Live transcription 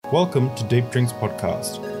Welcome to Deep Drinks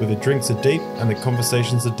Podcast, where the drinks are deep and the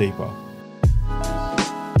conversations are deeper.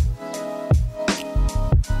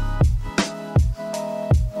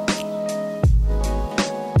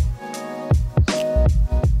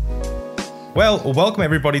 Well, welcome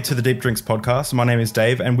everybody to the Deep Drinks Podcast. My name is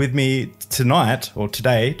Dave, and with me tonight, or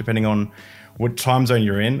today, depending on what time zone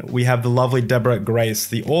you're in, we have the lovely Deborah Grace,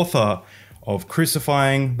 the author of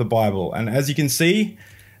Crucifying the Bible. And as you can see,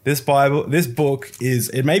 this book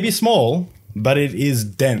it may be small, but it is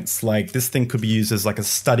dense. Like, this thing could be used as like a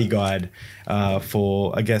study guide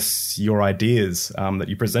for, I guess, your ideas that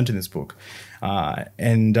you present in this book. I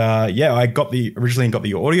originally got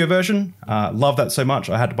the audio version. Love that so much.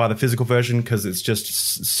 I had to buy the physical version because it's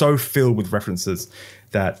just so filled with references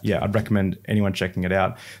that, I'd recommend anyone checking it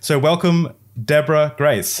out. So welcome, Deborah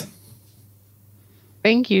Grace.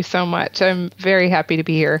 Thank you so much. I'm very happy to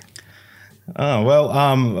be here. Oh, well,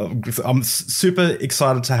 I'm super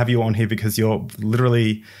excited to have you on here because you're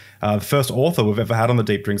literally the first author we've ever had on the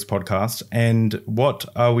Deep Drinks Podcast. And what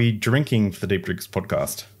are we drinking for the Deep Drinks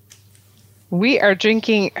Podcast? We are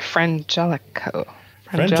drinking Frangelico.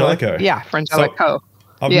 Frangelico? Yeah, Frangelico. So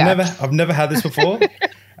I've never had this before.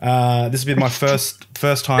 This will be my first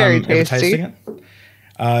time ever tasting it.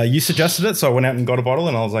 You suggested it, so I went out and got a bottle,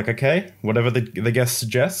 and I was like, okay, whatever the guest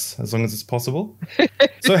suggests, as long as it's possible.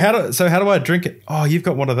 So how do I drink it? Oh, you've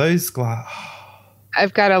got one of those glass.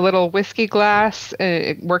 I've got a little whiskey glass.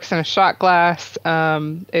 It works in a shot glass.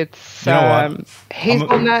 It's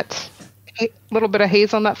hazelnut, a little bit of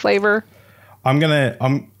hazelnut flavor. I'm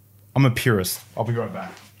a purist. I'll be right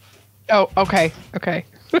back. Oh, okay.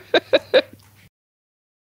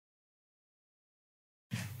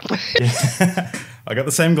 Yeah. I got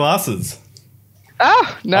the same glasses.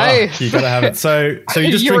 Oh, nice. You gotta have it. So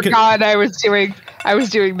you just you drink were it. gone. I was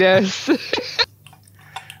doing this.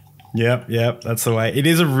 Yep. That's the way.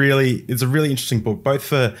 It's a really interesting book, both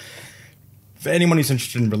for anyone who's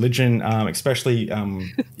interested in religion, especially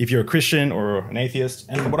if you're a Christian or an atheist.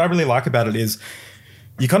 And what I really like about it is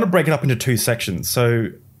you kind of break it up into two sections. So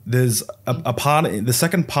there's a part, the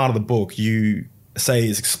second part of the book you say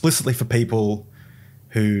is explicitly for people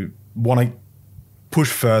who want to push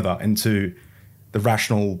further into the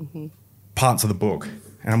rational parts of the book.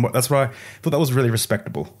 And that's why I thought that was really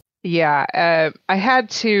respectable. Yeah, I had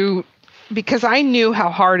to, because I knew how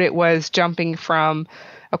hard it was jumping from,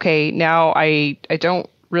 okay, now I don't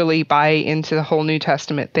really buy into the whole New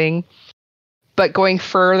Testament thing, but going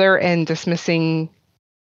further and dismissing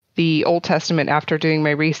the Old Testament after doing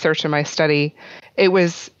my research and my study, it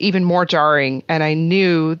was even more jarring. And I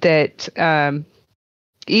knew that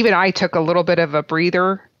even I took a little bit of a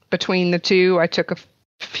breather between the two. I took a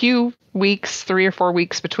few weeks, 3 or 4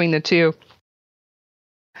 weeks between the two,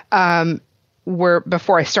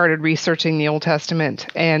 before I started researching the Old Testament,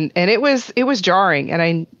 and it was jarring, and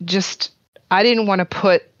I didn't want to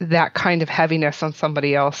put that kind of heaviness on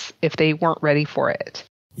somebody else if they weren't ready for it.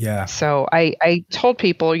 Yeah. So I told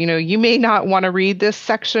people, you may not want to read this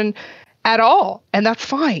section at all, and that's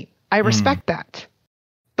fine. I respect that.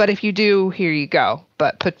 But if you do, here you go.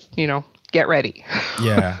 But get ready.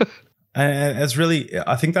 Yeah. And it's really,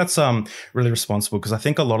 I think that's really responsible, because I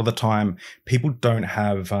think a lot of the time people don't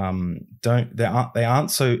have they aren't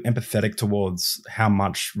so empathetic towards how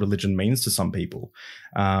much religion means to some people.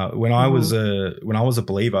 When I was a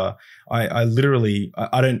believer, I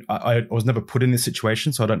was never put in this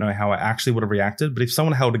situation, so I don't know how I actually would have reacted. But if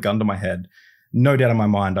someone held a gun to my head, no doubt in my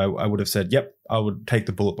mind, I would have said, yep, I would take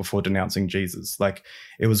the bullet before denouncing Jesus. Like,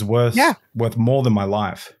 it was worth more than my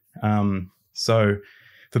life. So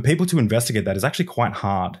for people to investigate that is actually quite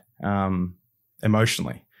hard,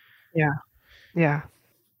 emotionally. Yeah.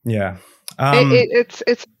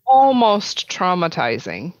 It's almost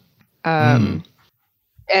traumatizing. And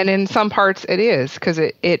in some parts it is, because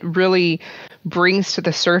it really brings to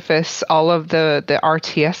the surface all of the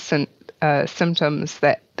RTS and symptoms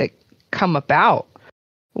that come about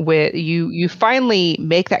with you finally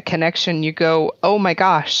make that connection. You go, oh my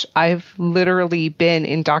gosh, I've literally been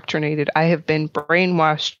indoctrinated. I have been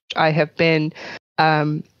brainwashed. I have been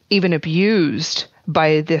even abused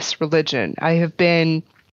by this religion. I have been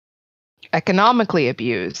economically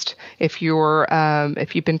abused. If you've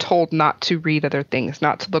been told not to read other things,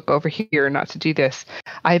 not to look over here, not to do this.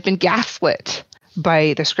 I have been gaslit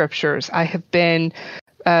by the scriptures. I have been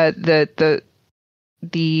the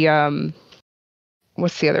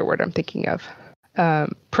what's the other word I'm thinking of?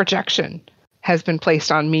 Projection has been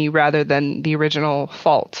placed on me rather than the original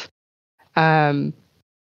fault.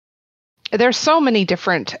 there's so many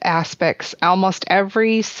different aspects. Almost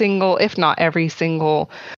every single, if not every single,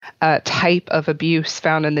 type of abuse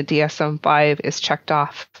found in the DSM-5 is checked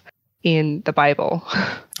off in the Bible.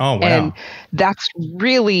 Oh, wow. And that's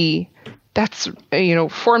really,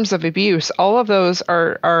 forms of abuse. All of those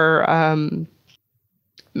are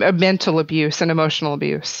mental abuse and emotional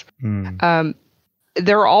abuse.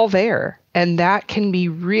 They're all there. And that can be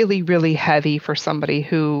really, really heavy for somebody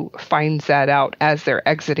who finds that out as they're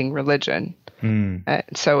exiting religion.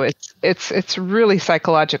 So it's really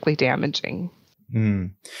psychologically damaging.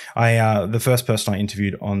 The first person I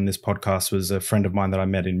interviewed on this podcast was a friend of mine that I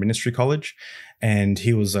met in ministry college, and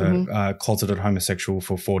he was a closeted homosexual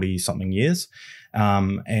for 40-something years.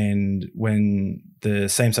 And when the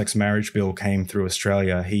same-sex marriage bill came through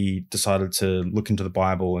Australia, he decided to look into the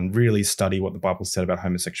Bible and really study what the Bible said about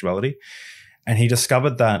homosexuality. And he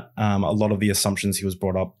discovered that a lot of the assumptions he was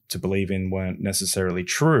brought up to believe in weren't necessarily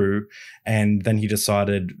true. And then he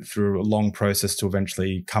decided through a long process to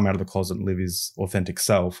eventually come out of the closet and live his authentic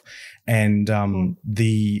self. And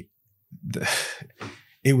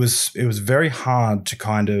it was very hard to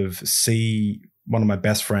kind of see one of my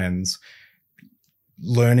best friends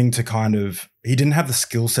learning to he didn't have the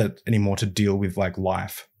skill set anymore to deal with like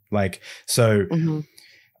life. Like, so, and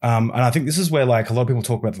I think this is where like a lot of people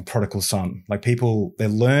talk about the prodigal son. Like people, they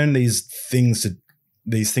learn these things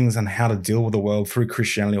and how to deal with the world through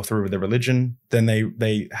Christianity or through their religion. Then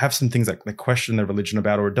they have some things that they question their religion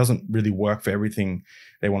about, or it doesn't really work for everything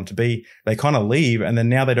they want it to be. They kind of leave, and then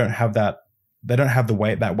now they don't have that. They don't have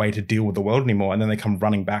that way to deal with the world anymore. And then they come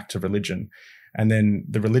running back to religion. And then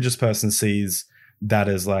the religious person sees that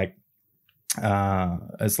as like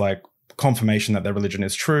confirmation that their religion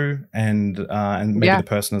is true, and maybe the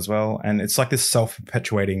person as well. And it's like this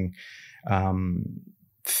self-perpetuating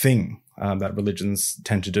thing that religions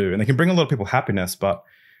tend to do. And they can bring a lot of people happiness, but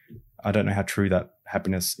I don't know how true that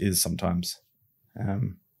happiness is sometimes.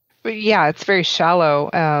 But yeah, it's very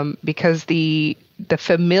shallow because the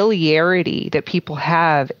familiarity that people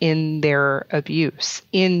have in their abuse,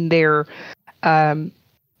 in their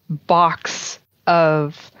box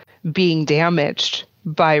of being damaged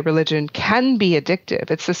by religion, can be addictive.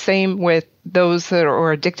 It's the same with those that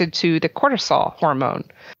are addicted to the cortisol hormone.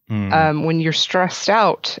 When you're stressed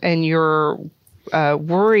out and you're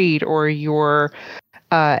worried or you're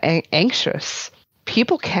anxious,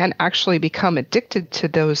 people can actually become addicted to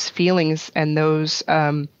those feelings and those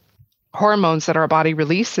hormones that our body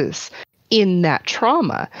releases in that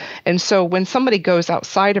trauma. And so when somebody goes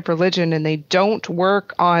outside of religion and they don't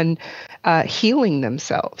work on healing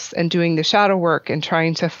themselves and doing the shadow work and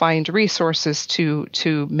trying to find resources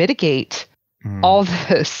to mitigate all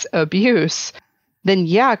this abuse, then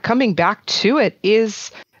coming back to it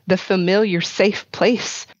is the familiar, safe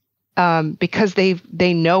place, because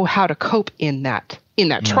they know how to cope in that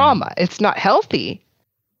trauma. It's not healthy,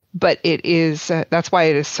 but it is. That's why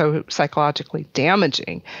it is so psychologically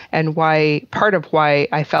damaging, and part of why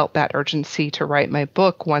I felt that urgency to write my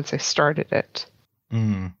book once I started it.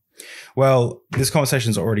 Well, this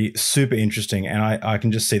conversation is already super interesting, and I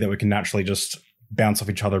can just see that we can naturally just bounce off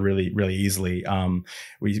each other really, really easily.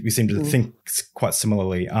 We seem to think quite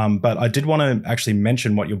similarly. But I did want to actually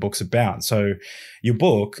mention what your book's about. So your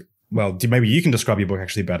book, well, maybe you can describe your book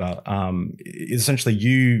actually better. Essentially,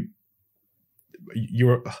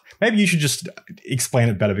 you're maybe you should just explain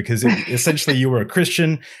it better, because essentially you were a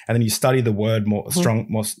Christian and then you studied the word more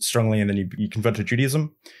strongly, and then you converted to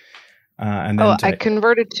Judaism. And then I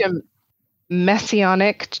converted to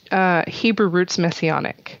Messianic, Hebrew roots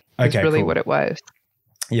Messianic. Is really cool. What it was.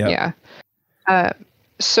 Yeah.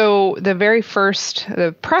 So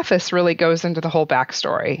the preface really goes into the whole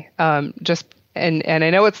backstory. And I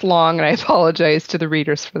know it's long, and I apologize to the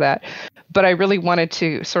readers for that, but I really wanted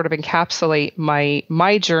to sort of encapsulate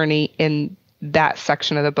my journey in that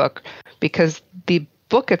section of the book, because the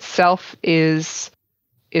book itself is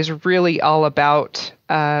really all about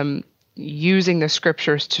using the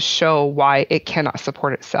scriptures to show why it cannot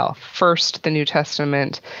support itself. First, the New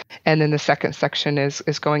Testament, and then the second section is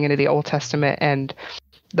going into the Old Testament and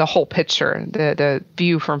the whole picture, the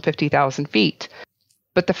view from 50,000 feet.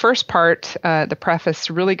 But the first part, the preface,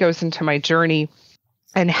 really goes into my journey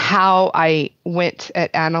and how I went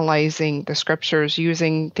at analyzing the scriptures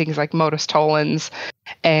using things like modus tollens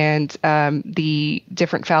and the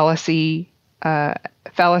different fallacies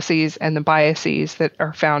and the biases that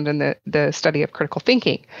are found in the study of critical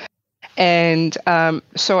thinking. And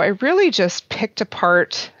so I really just picked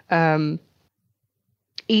apart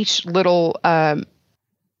each little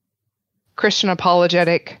Christian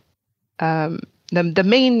apologetic, the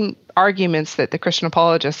main arguments that the Christian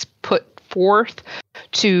apologists put forth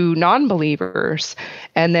to non-believers.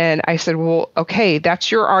 And then I said, well, okay,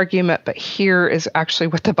 that's your argument, but here is actually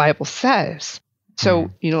what the Bible says.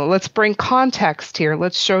 So, let's bring context here.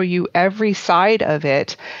 Let's show you every side of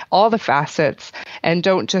it, all the facets, and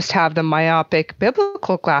don't just have the myopic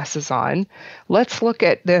biblical glasses on. Let's look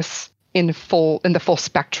at this in the full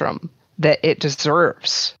spectrum that it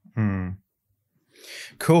deserves.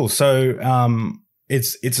 Cool. So,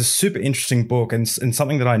 it's a super interesting book and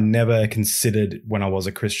something that I never considered when I was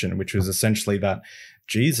a Christian, which was essentially that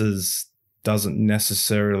Jesus doesn't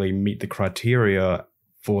necessarily meet the criteria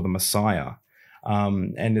for the Messiah.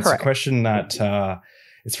 And it's Correct. a question that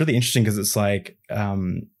it's really interesting because it's like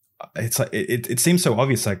it seems so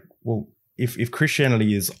obvious. Like, well, if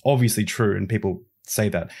Christianity is obviously true, and people say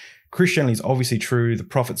that Christianity is obviously true, the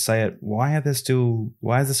prophets say it, why is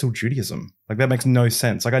there still Judaism? Like, that makes no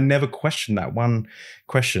sense. Like, I never questioned that one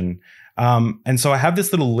question. And so I have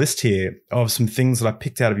this little list here of some things that I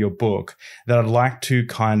picked out of your book that I'd like to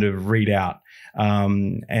kind of read out.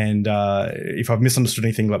 And if I've misunderstood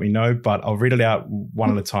anything, let me know, but I'll read it out one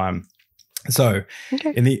at a time. So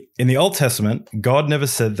in the Old Testament, God never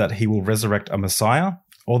said that he will resurrect a Messiah,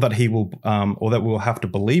 or that he will, or that we'll have to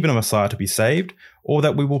believe in a Messiah to be saved, or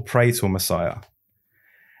that we will pray to a Messiah.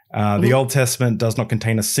 The Old Testament does not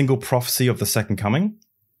contain a single prophecy of the second coming.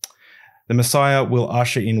 The Messiah will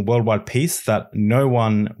usher in worldwide peace, that no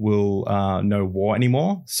one will know war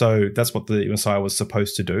anymore. So that's what the Messiah was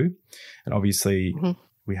supposed to do. And obviously,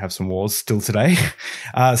 we have some wars still today.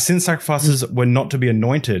 Sin sacrifices were not to be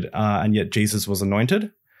anointed, and yet Jesus was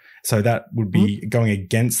anointed. So that would be going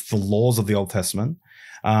against the laws of the Old Testament.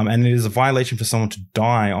 And it is a violation for someone to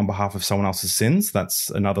die on behalf of someone else's sins.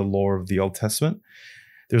 That's another law of the Old Testament.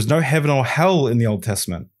 There's no heaven or hell in the Old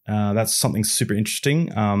Testament. That's something super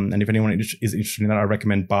interesting. And if anyone is interested in that, I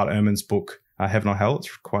recommend Bart Ehrman's book, Heaven or Hell.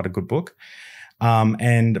 It's quite a good book.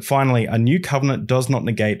 And finally, a new covenant does not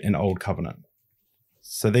negate an old covenant.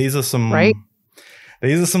 So these are some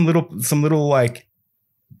little like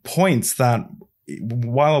points that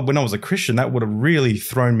when I was a Christian, that would have really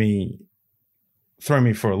thrown me for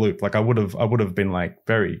a loop. Like, I would have been like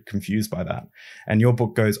very confused by that. And your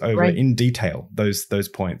book goes over in detail those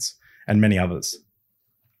points and many others.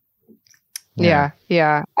 Yeah.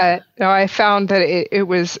 I found that it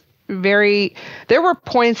was there were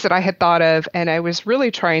points that I had thought of, and I was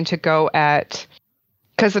really trying to go at,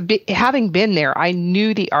 because having been there, I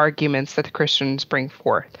knew the arguments that the Christians bring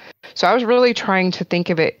forth. So I was really trying to think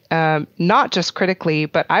of it, not just critically,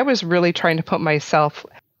 but I was really trying to put myself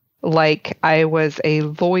like I was a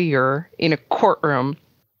lawyer in a courtroom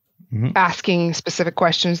asking specific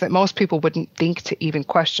questions that most people wouldn't think to even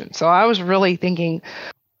question. So I was really thinking,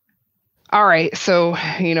 all right, so,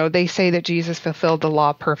 they say that Jesus fulfilled the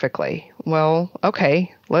law perfectly. Well,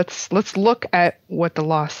 okay, let's look at what the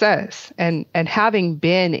law says. And having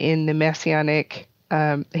been in the Messianic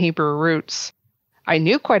Hebrew roots, I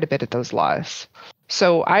knew quite a bit of those laws.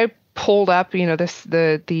 So I pulled up, the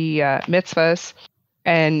mitzvahs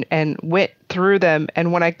and went through them.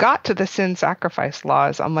 And when I got to the sin sacrifice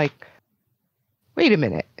laws, I'm like, wait a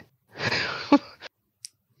minute.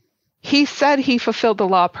 He said he fulfilled the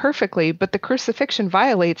law perfectly, but the crucifixion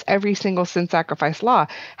violates every single sin sacrifice law.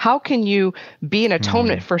 How can you be an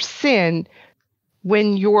atonement for sin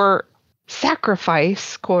when your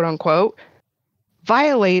sacrifice, quote unquote,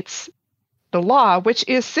 violates the law, which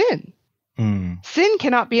is sin? Sin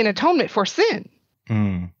cannot be an atonement for sin.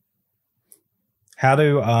 How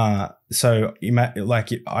do I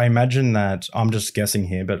imagine that, I'm just guessing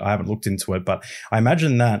here, but I haven't looked into it, but I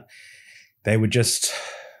imagine that they would just,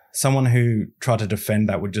 someone who tried to defend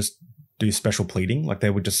that would just do special pleading. Like, they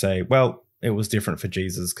would just say, well, it was different for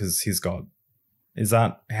Jesus because he's God. Is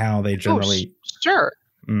that how they generally? Sure.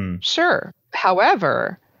 Sure.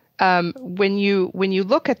 However, when you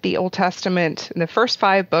look at the Old Testament, the first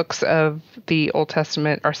 5 books of the Old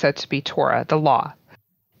Testament are said to be Torah, the law.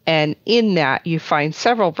 And in that, you find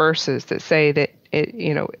several verses that say that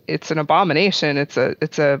it's an abomination. It's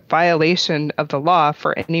a violation of the law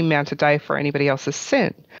for any man to die for anybody else's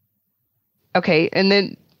sin. Okay, and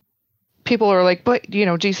then people are like, but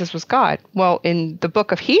Jesus was God. Well, in the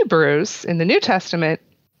book of Hebrews, in the New Testament,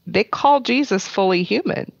 they call Jesus fully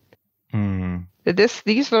human.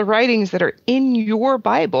 These are the writings that are in your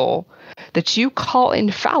Bible that you call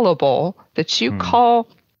infallible, that you call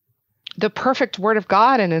the perfect word of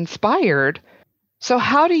God and inspired. So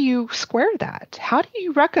how do you square that? How do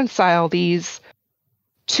you reconcile these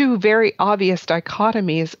two very obvious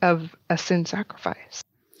dichotomies of a sin sacrifice?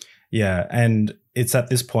 Yeah, and it's at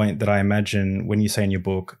this point that I imagine, when you say in your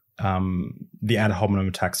book, the ad hominem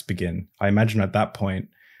attacks begin. I imagine at that point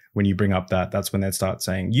when you bring up that's when they start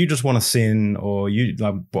saying you just want to sin, or you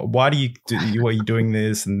like, why are you doing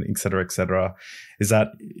this, and et cetera, et cetera. Is that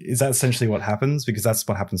essentially what happens? Because that's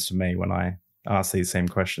what happens to me when I ask these same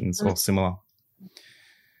questions or similar.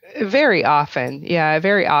 Very often. Yeah,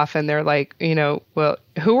 very often they're like, well,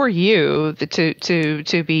 who are you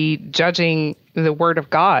to be judging the word of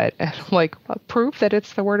God? And I'm like, well, prove that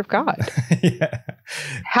it's the word of God. Yeah.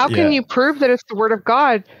 How can you prove that it's the word of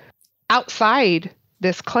God outside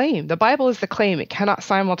this claim? The Bible is the claim. It cannot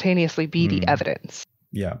simultaneously be the evidence.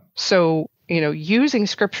 Yeah. So, using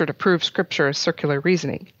scripture to prove scripture is circular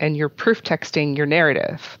reasoning, and you're proof texting your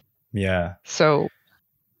narrative. Yeah. So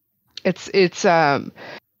it's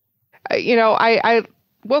I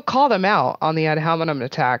will call them out on the ad hominem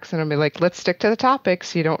attacks, and I'll be like, let's stick to the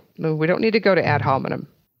topics. We don't need to go to ad hominem.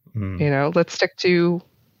 Let's stick to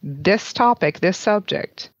this topic, this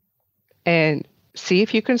subject, and see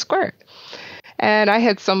if you can square it. And I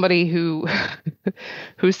had somebody who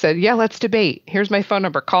said, yeah, let's debate. Here's my phone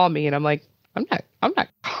number. Call me. And I'm like, I'm not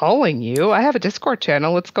calling you. I have a Discord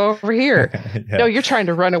channel. Let's go over here. Yeah. No, you're trying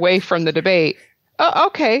to run away from the debate. Oh,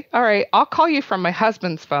 okay. All right. I'll call you from my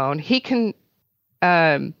husband's phone. He can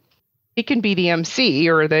be the MC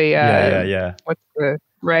or the yeah. What's the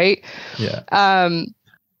right? Yeah.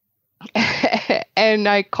 And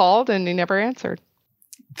I called and he never answered.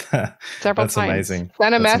 Several That's times. Amazing.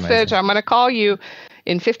 Sent a That's message. amazing. I'm going to call you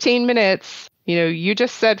in 15 minutes. You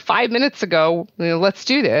just said 5 minutes ago, let's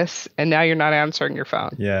do this, and now you're not answering your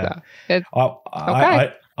phone. Yeah. So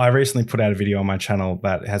okay. I recently put out a video on my channel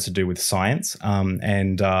that has to do with science.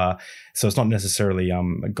 So it's not necessarily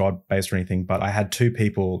God-based or anything, but I had two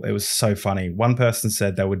people. It was so funny. One person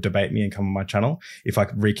said they would debate me and come on my channel if I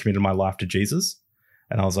recommitted my life to Jesus.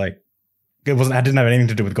 And I was like, I didn't have anything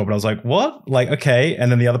to do with God, but I was like, what? Like, okay.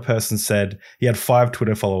 And then the other person said he had 5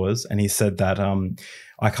 Twitter followers, and he said that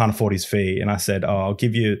I can't afford his fee. And I said, oh, I'll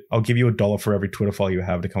give you $1 for every Twitter follower you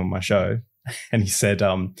have to come on my show. And he said,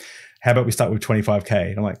 how about we start with 25K?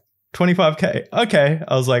 And I'm like, 25K. Okay.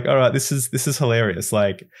 I was like, all right, this is hilarious.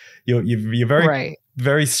 Like you're very, right.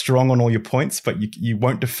 very strong on all your points, but you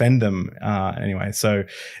won't defend them. Anyway. So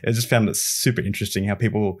I just found it super interesting how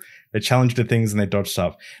people, they challenge the things and they dodge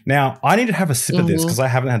stuff. Now I need to have a sip of this because I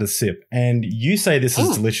haven't had a sip, and you say this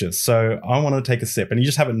is delicious. So I want to take a sip, and you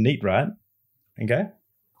just have it neat, right? Okay.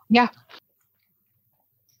 Yeah.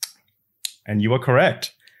 And you are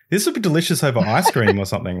correct. This would be delicious over ice cream or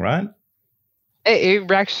something, right? It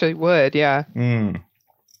actually would, yeah. Oh,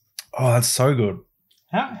 that's so good.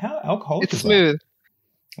 How alcoholic is smooth.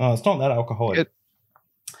 That? Oh, it's not that alcoholic.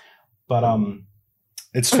 But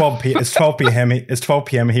it's 12 p.m. It's 12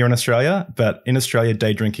 p.m. here in Australia, but in Australia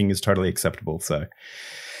day drinking is totally acceptable, so.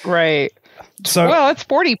 Right. So well, it's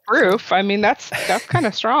 40 proof. I mean, that's kind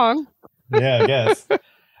of strong. Yeah, I guess.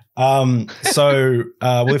 Well, if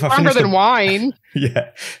I finish stronger than wine. Yeah,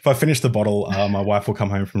 if I finish the bottle, my wife will come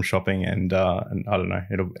home from shopping, and I don't know,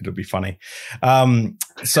 it'll be funny.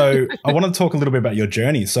 So I want to talk a little bit about your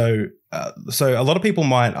journey. So a lot of people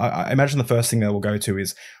might, I imagine the first thing they will go to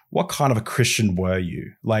is, what kind of a Christian were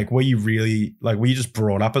you? Like, were you really were you just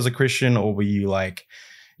brought up as a Christian, or were you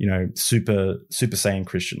super Saiyan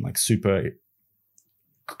Christian, like super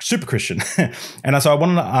Christian? And so I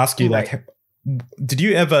wanted to ask you, right. did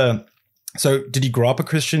you grow up a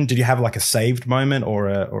Christian? Did you have like a saved moment or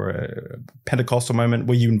a Pentecostal moment?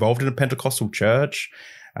 Were you involved in a Pentecostal church?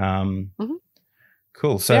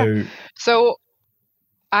 Cool. So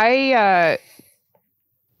I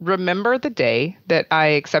remember the day that I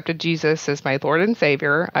accepted Jesus as my Lord and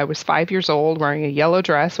Savior. I was 5 years old, wearing a yellow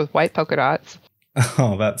dress with white polka dots.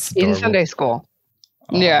 Oh, that's adorable. In Sunday school.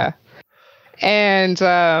 Oh. Yeah. And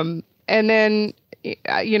then,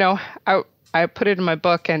 I put it in my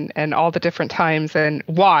book and all the different times and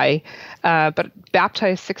why, but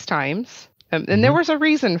baptized 6 times. And there was a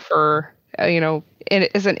reason for,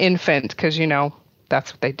 as an infant, because,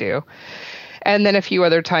 that's what they do. And then a few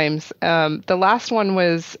other times. The last one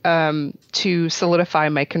was to solidify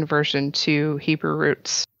my conversion to Hebrew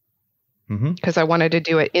roots, because I wanted to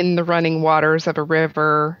do it in the running waters of a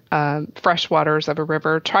river, fresh waters of a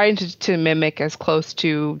river, trying to mimic as close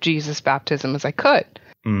to Jesus' baptism as I could.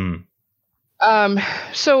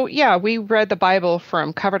 So yeah, we read the Bible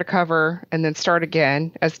from cover to cover and then start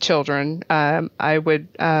again as children. I would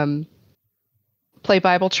play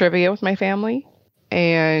Bible trivia with my family,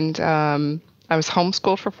 and I was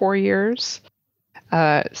homeschooled for 4 years.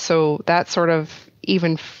 So that sort of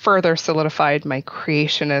even further solidified my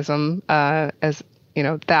creationism, as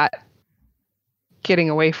that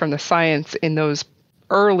getting away from the science in those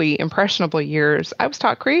early impressionable years, I was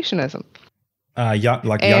taught creationism. Young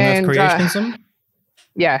Earth creationism?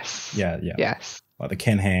 Yes. Yeah, yeah. Yes. Like the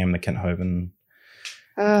Ken Ham, the Kent Hovind.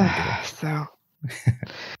 So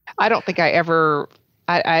I don't think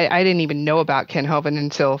I didn't even know about Ken Hovind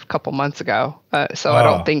until a couple months ago. So I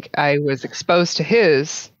don't Oh, think I was exposed to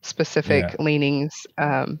his specific yeah. leanings.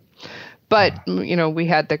 But we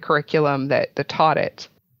had the curriculum that taught it.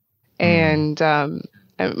 And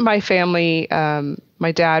my family,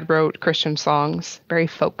 my dad wrote Christian songs, very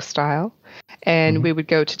folk style, and we would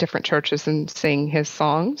go to different churches and sing his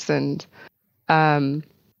songs. And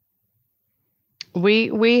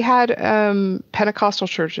we had Pentecostal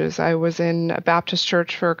churches. I was in a Baptist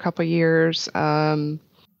church for a couple years.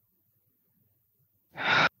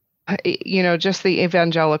 Just the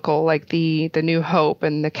evangelical, like the New Hope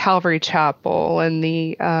and the Calvary Chapel, and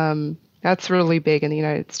the that's really big in the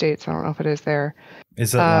United States. I don't know if it is there.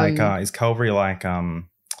 Is it like is Calvary like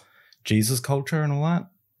Jesus culture and all that?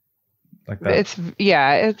 Like that?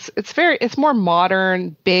 It's more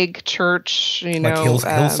modern, big church, Like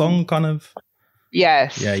Hillsong kind of?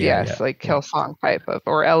 Yes, Yeah. like Hillsong type of,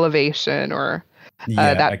 or Elevation, or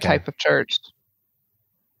that type of church.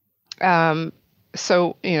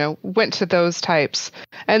 So, went to those types.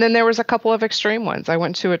 And then there was a couple of extreme ones. I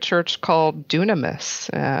went to a church called Dunamis.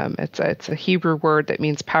 It's a Hebrew word that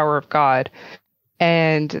means power of God.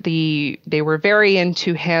 And they were very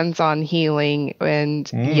into hands-on healing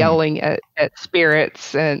and yelling at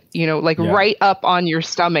spirits, and right up on your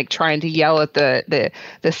stomach, trying to yell at the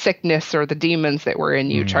sickness or the demons that were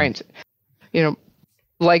in you, trying to,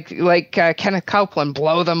 like Kenneth Copeland,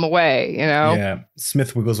 blow them away, Yeah,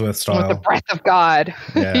 Smith Wigglesworth style. With the breath of God.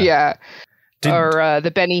 Yeah. Or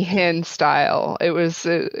the Benny Hinn style. It was.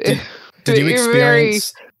 Did you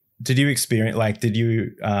experience? Did you experience? Like, did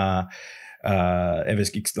you ever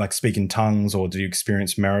like speak in tongues, or did you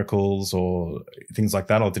experience miracles or things like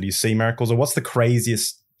that, or did you see miracles, or what's the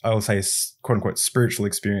craziest, I will say, quote unquote, spiritual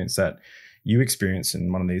experience that you experienced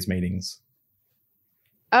in one of these meetings?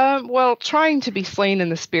 Well, trying to be slain in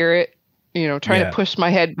the spirit, trying to push my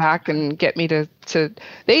head back and get me to,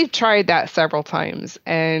 they tried that several times,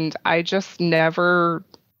 and I just never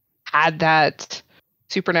had that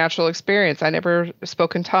supernatural experience. I never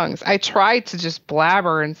spoke in tongues. I tried to just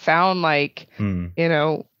blabber and sound like,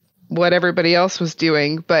 what everybody else was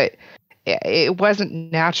doing, but it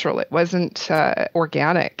wasn't natural. It wasn't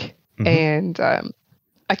organic. And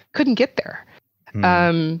I couldn't get there.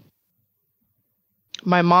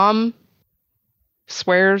 My mom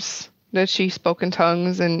swears that she spoke in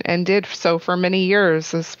tongues and did so for many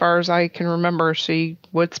years. As far as I can remember, she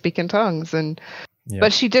would speak in tongues,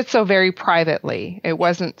 but she did so very privately. It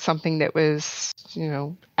wasn't something that was,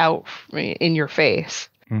 out in your face.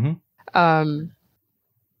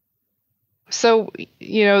 So,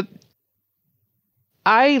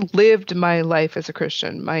 I lived my life as a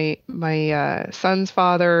Christian. My son's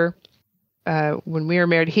father, when we were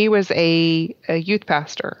married, he was a youth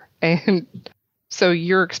pastor, and so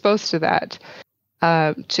you're exposed to that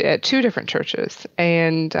at two different churches,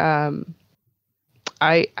 and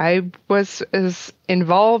I was as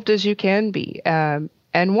involved as you can be,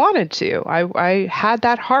 and wanted to. I had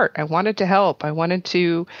that heart. I wanted to help. I wanted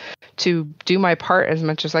to do my part as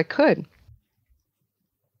much as I could,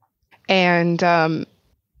 and there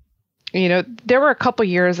were a couple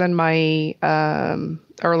years in my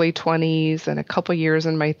early 20s and a couple years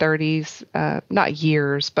in my 30s, not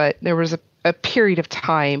years, but there was a period of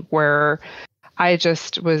time where I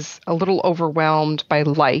just was a little overwhelmed by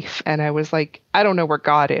life, and I was like, I don't know where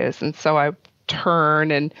God is. And so I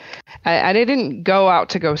turned, and I didn't go out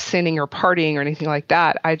to go sinning or partying or anything like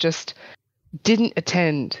that. I just didn't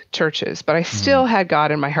attend churches, but I still had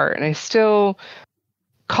God in my heart, and I still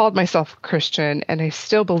called myself a Christian, and I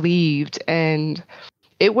still believed, and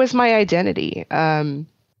it was my identity.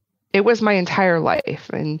 It was my entire life.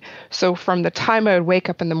 And so from the time I would wake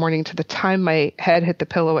up in the morning to the time my head hit the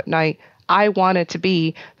pillow at night, I wanted to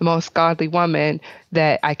be the most godly woman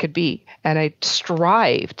that I could be. And I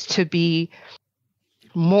strived to be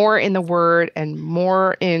more in the word and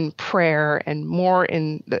more in prayer and more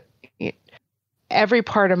in every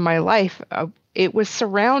part of my life. It was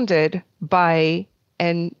surrounded by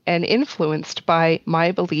and influenced by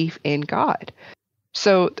my belief in God.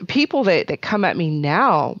 So the people that come at me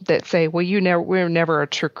now that say, well, we're never a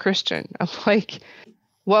true Christian. I'm like,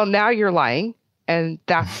 well, now you're lying, and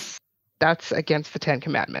that's against the 10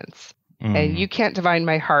 Commandments. And you can't divine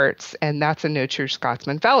my hearts, and that's a no true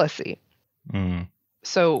Scotsman fallacy.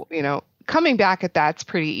 So, coming back at that's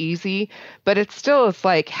pretty easy, but it's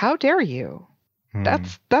like, how dare you?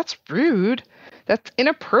 That's rude. That's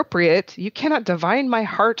inappropriate. You cannot divine my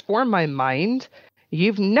heart or my mind.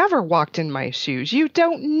 You've never walked in my shoes. You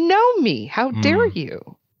don't know me. How dare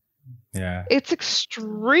you? Yeah. It's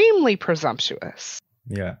extremely presumptuous.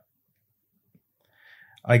 Yeah.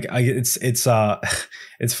 It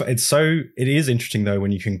is interesting though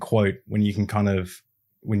when you can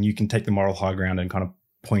take the moral high ground and kind of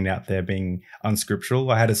point out there being unscriptural.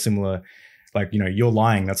 I had a similar, like, you're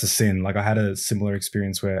lying, that's a sin. Like, I had a similar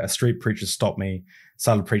experience where a street preacher stopped me,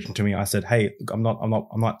 started preaching to me. I said, "Hey, look, I'm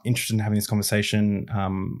not interested in having this conversation.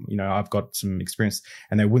 I've got some experience,"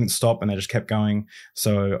 and they wouldn't stop, and they just kept going.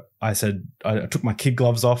 So I said, I took my kid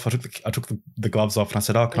gloves off. I took the gloves off, and I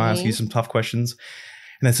said, "Oh, can I ask you some tough questions?"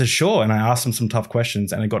 And they said, "Sure." And I asked them some tough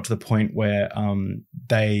questions, and it got to the point where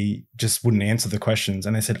they just wouldn't answer the questions.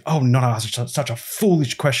 And they said, "Oh, not ask such a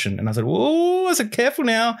foolish question." And I said, "Whoa," I said, "Careful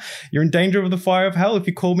now. You're in danger of the fire of hell if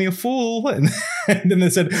you call me a fool." And then they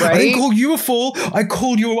said, "I didn't call you a fool. I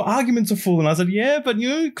called your arguments a fool." And I said, "Yeah, but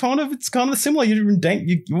it's kind of similar.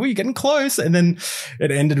 You're getting close." And then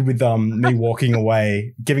it ended with me walking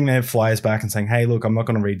away, giving their flyers back and saying, "Hey, look, I'm not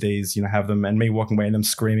going to read these. Have them." And me walking away and them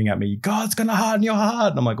screaming at me, "God's going to harden your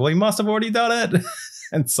heart." And I'm like, "Well, you must have already done it."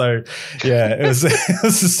 And so, yeah, it was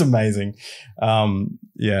just amazing.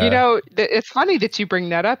 Yeah. It's funny that you bring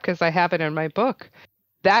that up because I have it in my book.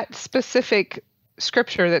 That specific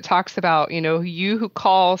scripture that talks about, you who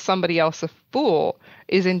call somebody else a fool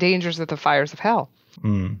is in dangers of the fires of hell.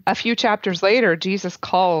 A few chapters later, Jesus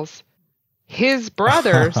calls his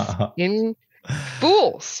brothers in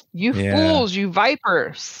fools. You fools, you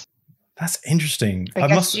vipers. That's interesting. I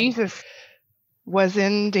guess Jesus was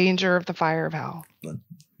in danger of the fire of hell.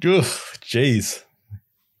 Jeez,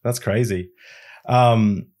 that's crazy.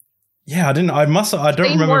 I don't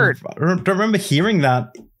remember hearing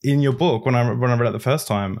that in your book when I read it the first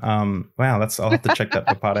time. Wow, I'll have to check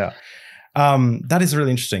that part out. That is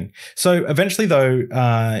really interesting. So eventually,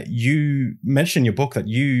 though, you mentioned in your book that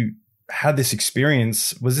you had this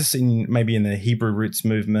experience. Was this maybe in the Hebrew Roots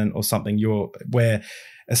movement or something? Where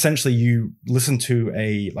essentially you listened to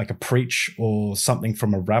a preach or something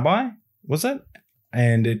from a rabbi, was it?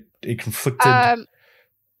 And it conflicted.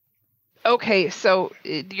 Okay, so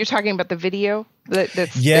you're talking about the video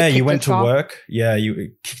that's you went to work. Yeah,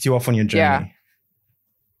 it kicked you off on your journey. Yeah.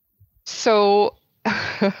 So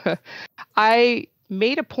I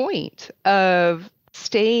made a point of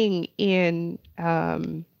staying in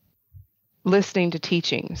listening to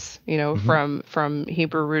teachings, from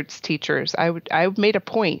Hebrew Roots teachers. I made a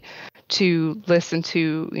point to listen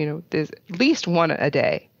to, at least one a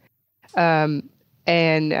day.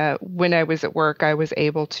 And when I was at work, I was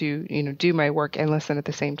able to, do my work and listen at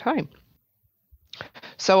the same time.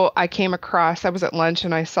 So I was at lunch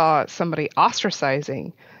and I saw somebody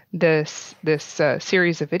ostracizing this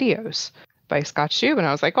series of videos by Scott Shube. And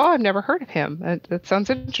I was like, "Oh, I've never heard of him. That sounds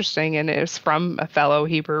interesting." And it was from a fellow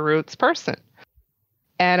Hebrew Roots person.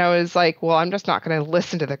 And I was like, well, I'm just not going to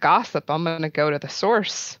listen to the gossip. I'm going to go to the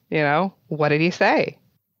source. What did he say?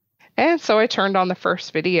 And so I turned on the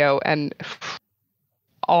first video and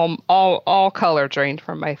all color drained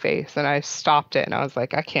from my face, and I stopped it and I was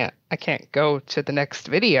like, I can't go to the next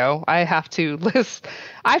video. I have to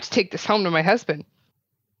take this home to my husband.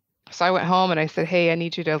 So I went home and I said, "Hey, I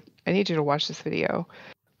need you to watch this video.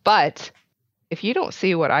 But if you don't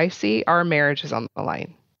see what I see, our marriage is on the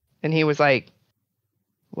line." And he was like,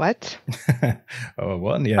 "What?" Oh,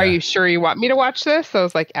 what? Yeah. "Are you sure you want me to watch this?" So I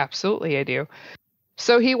was like, "Absolutely, I do."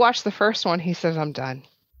 So he watched the first one. He says, "I'm done.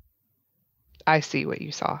 I see what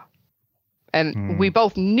you saw." And we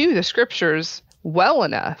both knew the scriptures well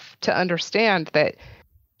enough to understand that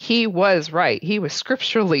he was right. He was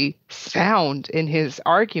scripturally sound in his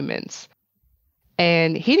arguments.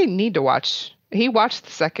 And he didn't need to watch. He watched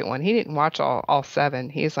the second one. He didn't watch all 7.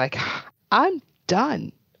 He's like, "I'm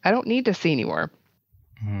done. I don't need to see anymore."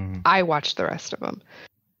 I watched the rest of them.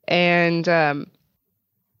 And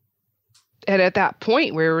at that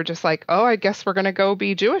point, we were just like, "Oh, I guess we're going to go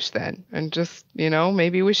be Jewish then. And just,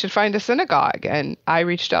 maybe we should find a synagogue." And I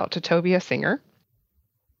reached out to Tobias Singer.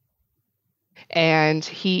 And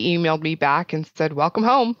he emailed me back and said, "Welcome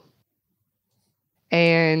home."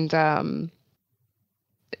 And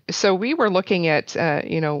so we were looking at,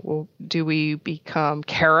 well, do we become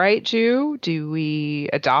Karaite Jew? Do we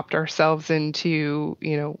adopt ourselves into,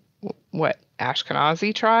 what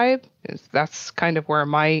Ashkenazi tribe? That's kind of where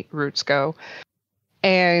my roots go.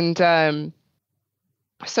 And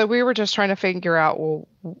so we were just trying to figure out, well,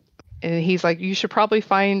 and he's like, "You should probably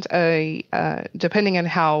find depending on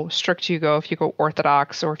how strict you go, if you go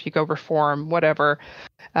Orthodox or if you go Reform, whatever,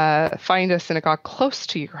 find a synagogue close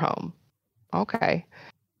to your home." Okay.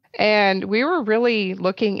 And we were really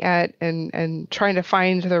looking at and trying to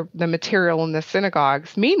find the material in the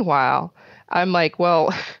synagogues. Meanwhile, I'm like,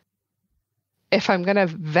 well, if I'm going to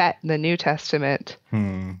vet the New Testament,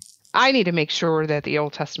 I need to make sure that the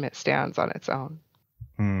Old Testament stands on its own.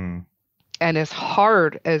 And as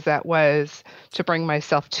hard as that was to bring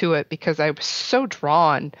myself to it, because I was so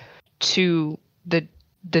drawn to the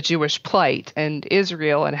Jewish plight and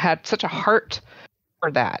Israel and had such a heart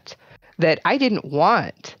for that I didn't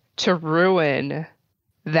want to ruin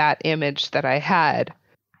that image that I had.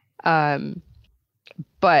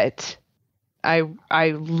 But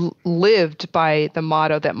I lived by the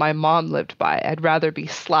motto that my mom lived by. I'd rather be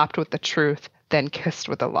slapped with the truth than kissed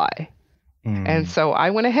with a lie. And so I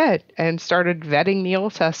went ahead and started vetting the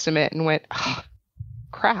Old Testament and went, oh,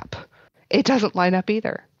 crap, it doesn't line up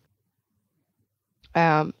either.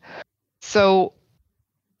 So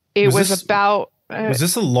it was about... was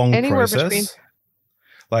this a long process?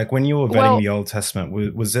 Like when you were vetting the Old Testament,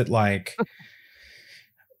 was it like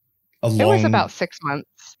a long... It was about 6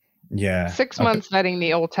 months. Yeah. 6 months vetting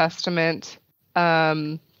the Old Testament.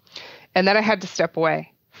 And then I had to step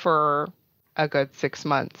away for a good 6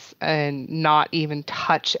 months and not even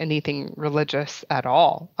touch anything religious at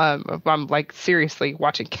all. I'm like seriously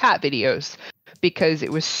watching cat videos because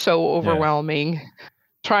it was so overwhelming.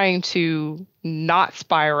 Trying to not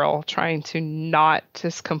spiral, trying to not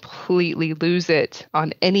just completely lose it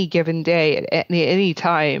on any given day at any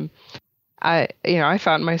time. I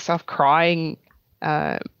found myself crying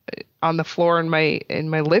on the floor in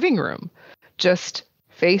my living room, just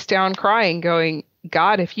face down crying, going,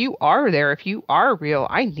 God, if you are there, if you are real,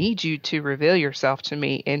 I need you to reveal yourself to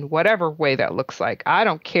me in whatever way that looks like. I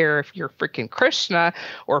don't care if you're freaking Krishna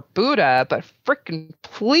or Buddha, but freaking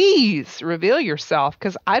please reveal yourself,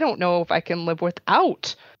 because I don't know if I can live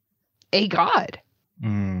without a God.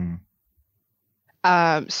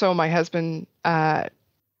 So my husband, I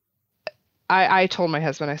told my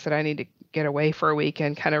husband, I said, I need to get away for a week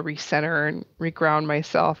and kind of recenter and reground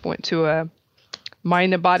myself. Went to a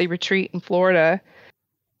mind and body retreat in Florida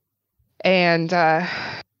and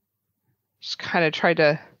just kind of tried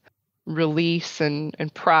to release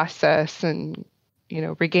and process and,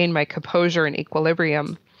 regain my composure and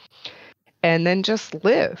equilibrium, and then just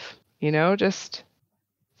live, just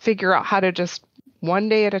figure out how to just one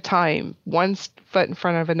day at a time, one foot in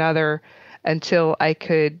front of another, until I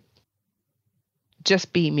could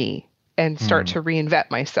just be me and start to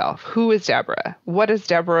reinvent myself. Who is Deborah? What is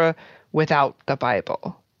Deborah without the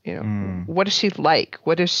Bible? What is she like?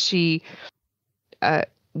 What does she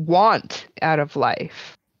want out of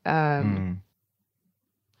life? And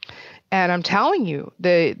I'm telling you,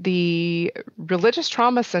 the religious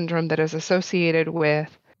trauma syndrome that is associated with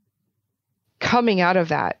coming out of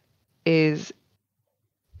that is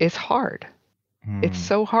hard. It's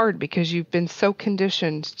so hard because you've been so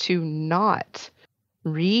conditioned to not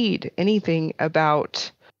read anything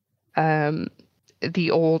about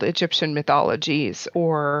the old Egyptian mythologies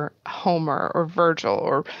or Homer or Virgil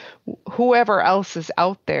or whoever else is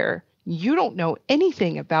out there. You don't know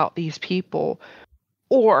anything about these people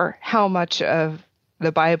or how much of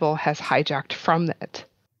the Bible has hijacked from it.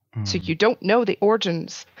 So you don't know the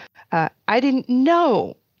origins. I didn't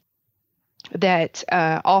know that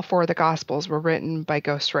all four of the Gospels were written by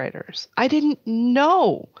ghostwriters. I didn't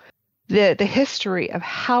know the history of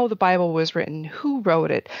how the Bible was written, who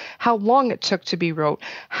wrote it, how long it took to be wrote,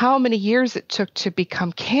 how many years it took to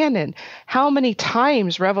become canon, how many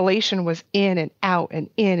times Revelation was in and out and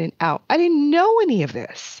in and out. I didn't know any of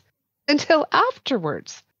this until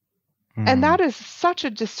afterwards. And that is such a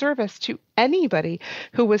disservice to anybody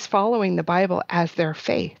who was following the Bible as their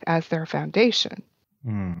faith, as their foundation.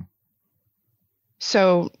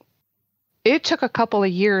 So it took a couple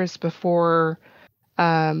of years before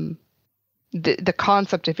the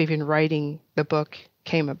concept of even writing the book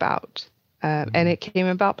came about. And it came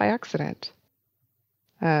about by accident.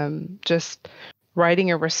 Just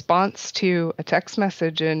writing a response to a text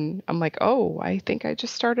message, and I'm like, oh, I think I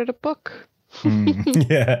just started a book.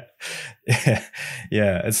 Yeah.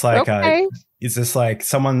 It's like, okay. It's just like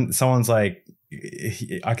someone's like,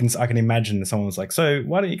 I can imagine someone's like, so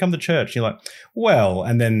why don't you come to church? And you're like, well,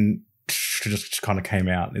 and then it just kind of came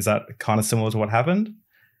out. Is that kind of similar to what happened?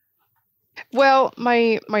 Well,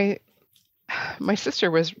 my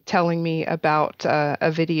sister was telling me about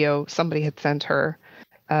a video somebody had sent her.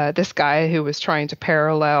 This guy who was trying to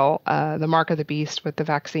parallel the mark of the beast with the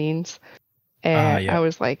vaccines. And I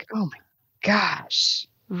was like, oh my gosh,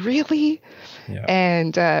 really? Yeah.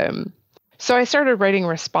 And so I started writing a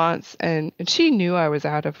response, and she knew I was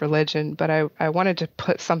out of religion, but I wanted to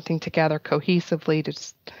put something together cohesively to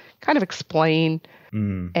just kind of explain.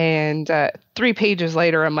 And 3 pages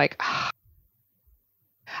later, I'm like,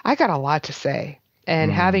 I got a lot to say.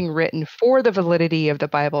 And having written for the validity of the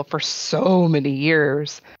Bible for so many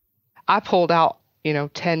years, I pulled out,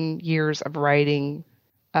 10 years of writing,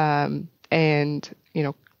 and,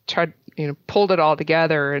 tried, pulled it all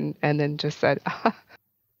together and then just said,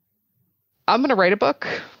 I'm going to write a book.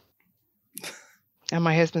 And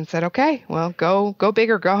my husband said, okay, well, go big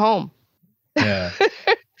or go home. Yeah.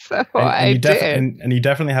 So I did. And you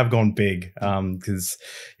definitely have gone big. Because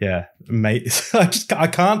mate, I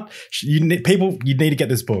can't, you need to get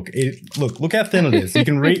this book. Look how thin it is. You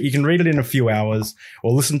can read it in a few hours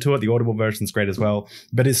or listen to it. The Audible version is great as well,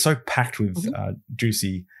 but it's so packed with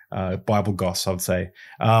juicy Bible goss, I would say.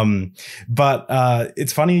 But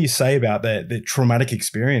it's funny you say about the traumatic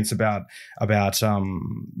experience about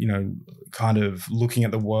kind of looking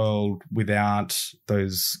at the world without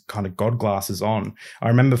those kind of God glasses on. I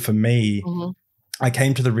remember for me, I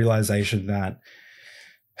came to the realization that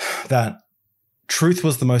truth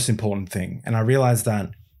was the most important thing. And I realized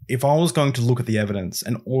that if I was going to look at the evidence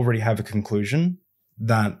and already have a conclusion,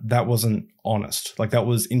 that wasn't honest. Like, that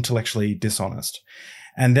was intellectually dishonest.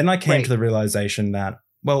 And then I came to the realization that,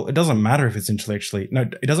 well, it doesn't matter if it's intellectually. No,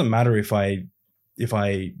 it doesn't matter if I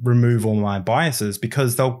remove all my biases,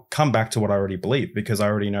 because they'll come back to what I already believe, because I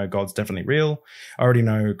already know God's definitely real. I already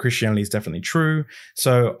know Christianity is definitely true.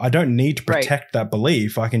 So I don't need to protect that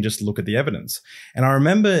belief. I can just look at the evidence. And I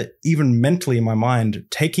remember even mentally in my mind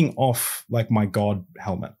taking off like my God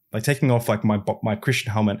helmet, like taking off like my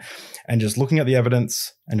Christian helmet and just looking at the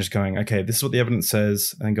evidence and just going, okay, this is what the evidence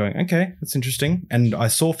says, and then going, okay, that's interesting. And I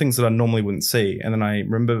saw things that I normally wouldn't see. And then I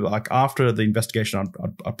remember, like, after the investigation,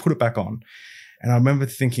 I put it back on. And I remember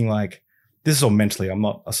thinking, like, this is all mentally, I'm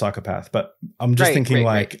not a psychopath, but I'm just thinking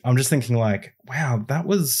wow,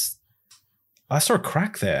 I saw a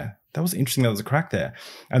crack there. That was interesting. That was a crack there.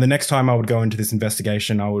 And the next time I would go into this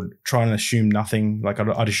investigation, I would try and assume nothing. Like,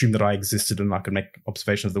 I'd assume that I existed and I could make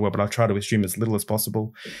observations of the world, but I'd try to assume as little as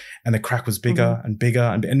possible. And the crack was bigger and bigger.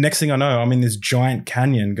 And next thing I know, I'm in this giant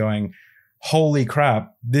canyon going, holy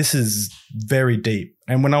crap, this is very deep.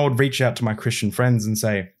 And when I would reach out to my Christian friends and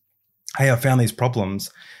say, hey, I found these problems,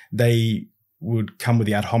 they would come with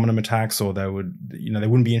the ad hominem attacks, or they would, they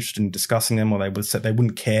wouldn't be interested in discussing them, or they would say they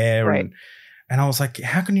wouldn't care. And I was like,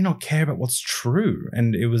 how can you not care about what's true?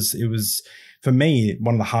 And it was for me,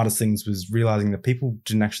 one of the hardest things was realizing that people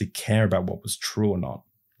didn't actually care about what was true or not.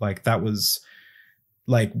 Like, that was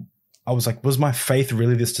like, I was like, was my faith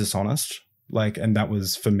really this dishonest? Like, and that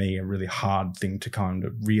was for me a really hard thing to kind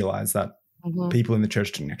of realize, that people in the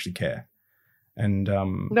church didn't actually care. And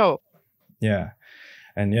no. Yeah.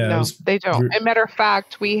 And no, they don't. As a matter of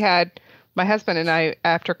fact, we had, my husband and I,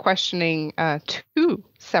 after questioning 2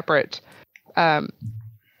 separate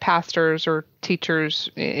pastors or teachers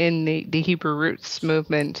in the Hebrew Roots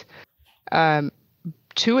movement, 2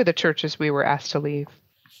 of the churches we were asked to leave.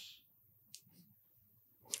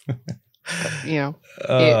 That's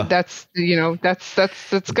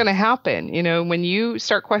going to happen. When you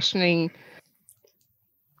start questioning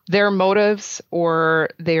their motives or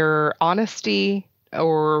their honesty,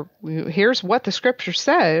 or here's what the scripture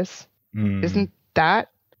says, isn't that?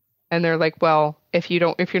 And they're like, well, if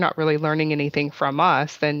you're not really learning anything from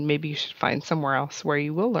us, then maybe you should find somewhere else where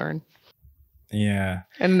you will learn. Yeah.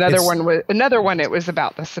 And another one, it was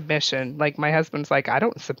about the submission. Like, my husband's like, I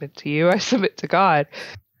don't submit to you, I submit to God.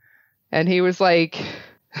 And he was like,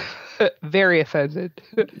 very offended.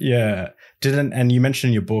 Yeah. And you mentioned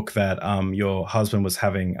in your book that your husband was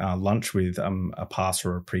having lunch with a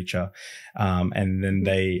pastor or a preacher, and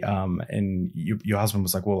then your husband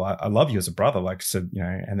was like, "Well, I love you as a brother," like, said,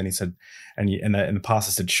 and then he said, and the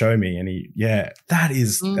pastor said, "Show me," and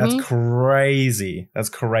that's crazy. That's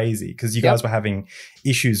crazy, because you guys were having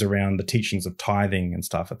issues around the teachings of tithing and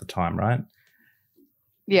stuff at the time, right?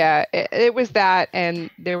 Yeah, it was that, and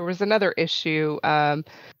there was another issue.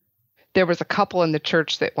 There was a couple in the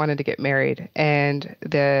church that wanted to get married, and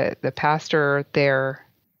the pastor there,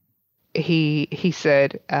 he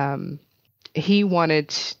said he wanted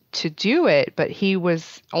to do it, but he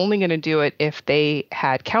was only going to do it if they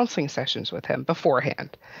had counseling sessions with him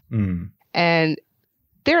beforehand. And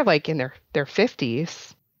they're like in their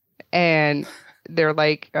 50s, and they're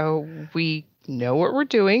like, oh, we know what we're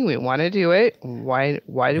doing, we want to do it. Why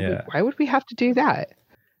would we have to do that?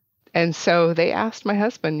 And so they asked my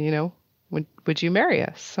husband, would you marry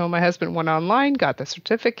us? So my husband went online, got the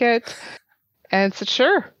certificate, and said,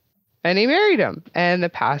 sure. And he married him. And the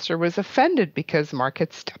pastor was offended because Mark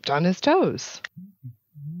had stepped on his toes.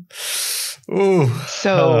 Ooh.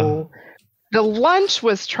 So The lunch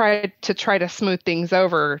was try to smooth things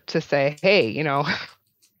over to say, hey, no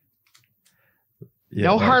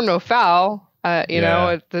harm, no foul.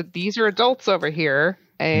 These are adults over here,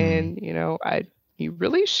 and you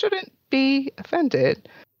really shouldn't be offended.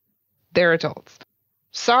 They're adults.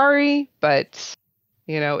 Sorry, but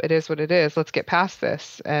it is what it is. Let's get past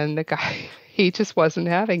this. And the guy, he just wasn't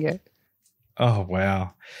having it. Oh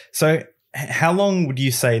wow! So, how long would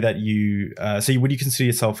you say that you? Would you consider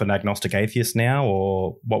yourself an agnostic atheist now,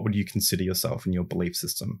 or what would you consider yourself in your belief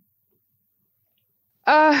system?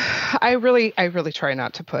 I really try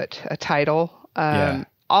not to put a title. For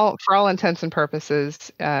all intents and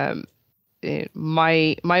purposes,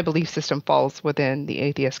 my belief system falls within the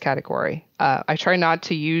atheist category. I try not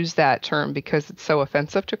to use that term because it's so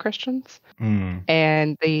offensive to Christians,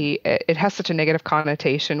 and it has such a negative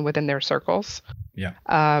connotation within their circles. Yeah.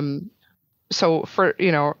 So for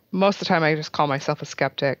most of the time, I just call myself a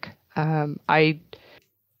skeptic. I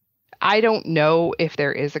don't know if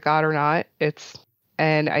there is a God or not.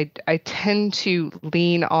 And I tend to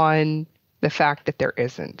lean on the fact that there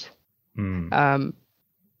isn't.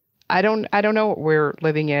 I don't know what we're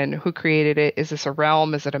living in. Who created it? Is this a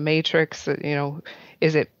realm? Is it a matrix?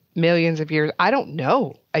 Is it millions of years? I don't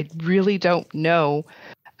know. I really don't know.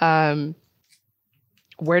 Where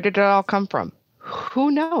did it all come from? Who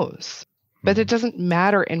knows? But it doesn't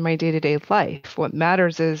matter in my day-to-day life. What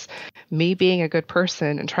matters is me being a good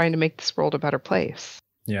person and trying to make this world a better place.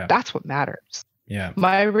 Yeah. That's what matters. Yeah.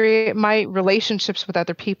 My relationships with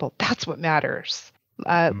other people, that's what matters.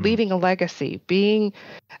 Leaving a legacy, being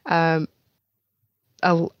an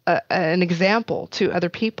example to other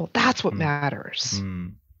people, that's what matters.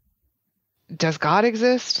 Does God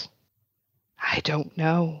exist? I don't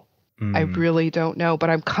know. I really don't know, but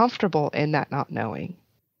I'm comfortable in that not knowing.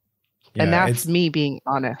 Yeah, and that's me being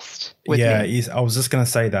honest with me. I was just going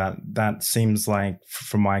to say that seems like,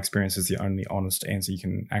 from my experience, is the only honest answer you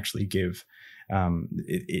can actually give.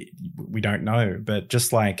 We don't know, but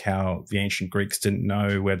just like how the ancient Greeks didn't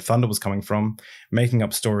know where thunder was coming from, making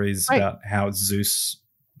up stories about how it's Zeus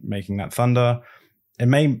making that thunder, it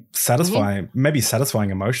may satisfy, maybe satisfying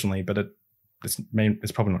emotionally, but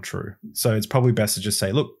it's probably not true. So it's probably best to just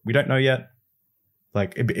say, look, we don't know yet.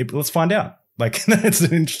 Like, let's find out. Like, it's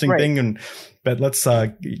an interesting thing, but let's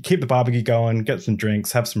keep the barbecue going, get some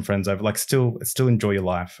drinks, have some friends over. Like, still enjoy your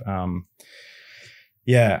life. Well,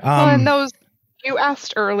 and those you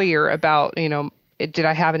asked earlier about, did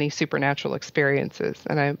I have any supernatural experiences?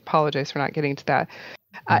 And I apologize for not getting to that.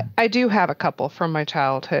 I do have a couple from my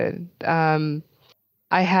childhood.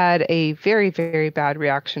 I had a very, very bad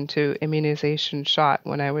reaction to immunization shot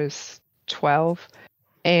when I was 12,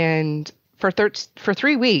 and for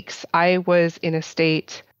 3 weeks, I was in a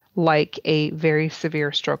state like a very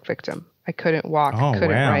severe stroke victim. I couldn't walk, couldn't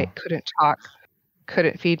write, couldn't talk,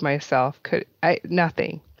 couldn't feed myself,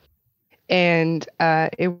 nothing. And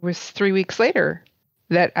it was 3 weeks later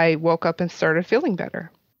that I woke up and started feeling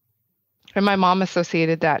better. And my mom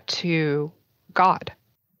associated that to God.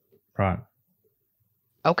 Right.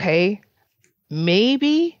 Okay,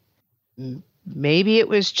 maybe it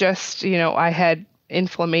was just, I had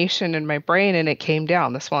inflammation in my brain and it came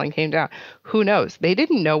down, the swelling came down. Who knows? They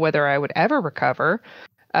didn't know whether I would ever recover,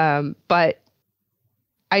 but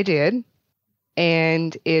I did.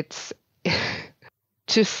 And it's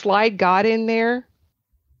to slide God in there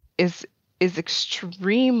is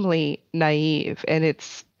extremely naive, and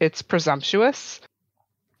it's presumptuous.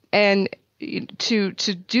 And to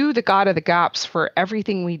do the God of the gaps for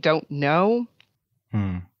everything we don't know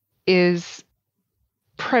is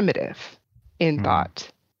primitive in thought.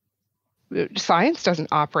 Science doesn't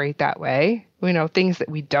operate that way. Things that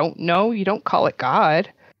we don't know, you don't call it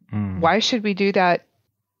God. Why should we do that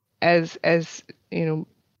as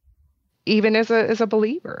even as a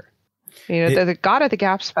believer? The God of the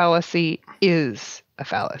gaps fallacy is a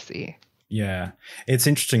fallacy. Yeah. It's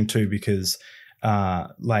interesting too, because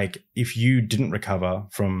like, if you didn't recover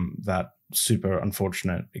from that super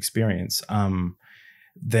unfortunate experience,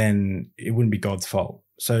 then it wouldn't be God's fault.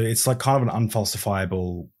 So it's like kind of an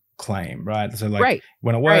unfalsifiable claim, right? So like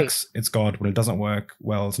when it works, it's God. When it doesn't work,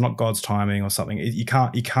 well, it's not God's timing or something. You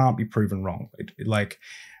can't be proven wrong.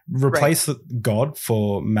 Replace God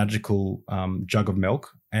for magical jug of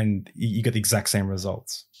milk, and you get the exact same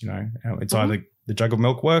results. It's either the jug of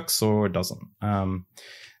milk works or it doesn't.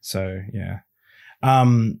 So yeah.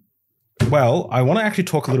 Well, I want to actually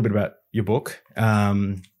talk a little bit about your book.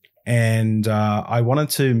 And I wanted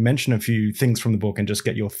to mention a few things from the book and just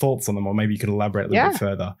get your thoughts on them, or maybe you could elaborate a little bit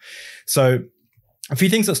further. So a few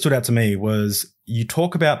things that stood out to me was you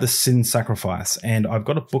talk about the sin sacrifice, and I've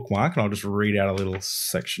got a bookmark, and I'll just read out a little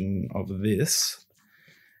section of this.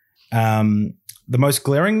 The most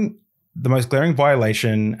glaring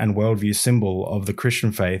violation and worldview symbol of the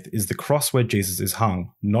Christian faith is the cross where Jesus is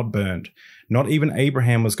hung, not burned. Not even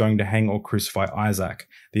Abraham was going to hang or crucify Isaac.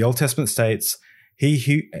 The Old Testament states,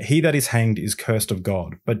 he that is hanged is cursed of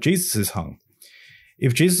God, but Jesus is hung.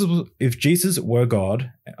 If Jesus were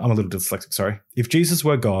God, I'm a little dyslexic, sorry. If Jesus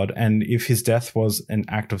were God and if his death was an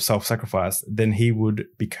act of self-sacrifice, then he would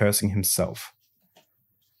be cursing himself.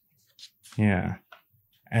 Yeah.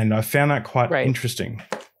 And I found that quite interesting.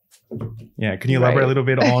 Yeah. Can you elaborate a little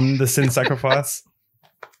bit on the sin sacrifice?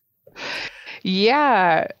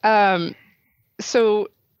 Yeah. So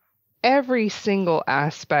every single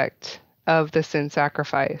aspect of the sin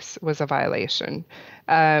sacrifice was a violation.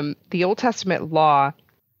 The Old Testament law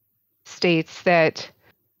states that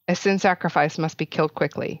a sin sacrifice must be killed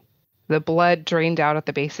quickly. The blood drained out at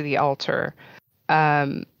the base of the altar.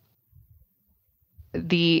 The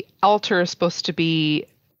altar is supposed to be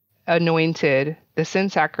anointed. The sin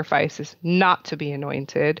sacrifice is not to be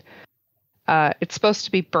anointed. It's supposed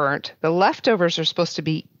to be burnt. The leftovers are supposed to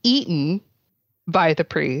be eaten by the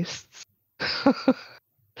priests.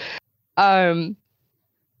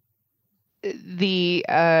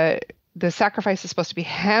 The sacrifice is supposed to be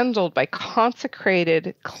handled by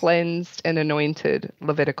consecrated, cleansed, and anointed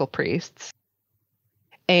Levitical priests.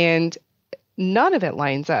 And none of it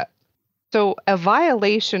lines up. So a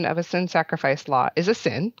violation of a sin sacrifice law is a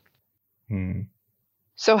sin.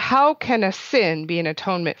 So how can a sin be an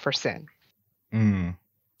atonement for sin?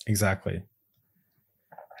 Exactly.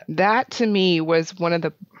 That to me was one of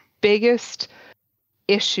the biggest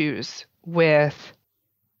issues with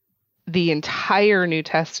the entire New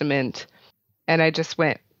Testament. And I just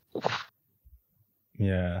went,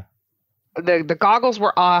 yeah. The goggles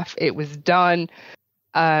were off. It was done.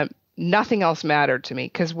 Nothing else mattered to me,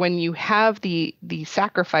 because when you have the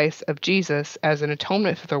sacrifice of Jesus as an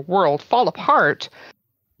atonement for the world fall apart,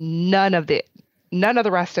 none of the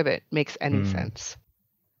rest of it makes any sense.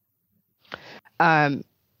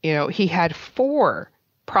 He had 4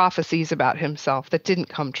 prophecies about himself that didn't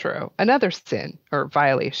come true. Another sin or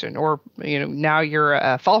violation, or now you're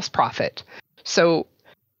a false prophet. So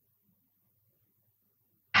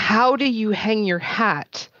how do you hang your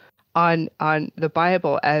hat on the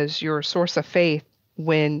Bible as your source of faith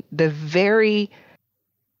when the very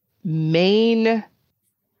main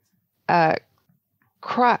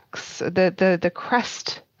crux, the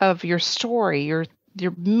crest of your story, your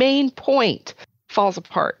main point falls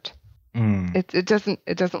apart? It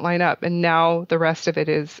doesn't line up, and now the rest of it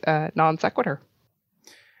is non sequitur.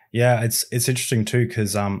 Yeah, it's interesting too,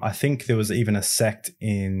 because I think there was even a sect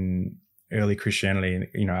in early Christianity,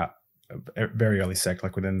 a very early sect,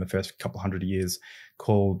 like within the first couple hundred years,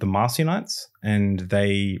 called the Marcionites, and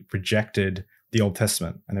they rejected the Old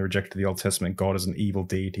Testament, and they rejected the Old Testament God as an evil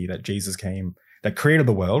deity, that created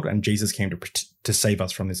the world, and Jesus came to save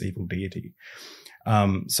us from this evil deity.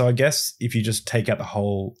 So I guess if you just take out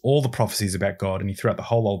all the prophecies about God, and you throw out the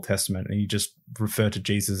whole Old Testament, and you just refer to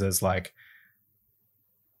Jesus as like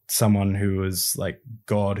someone who was like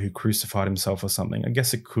God who crucified himself or something, I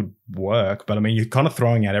guess it could work. But I mean, you're kind of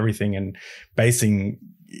throwing out everything and basing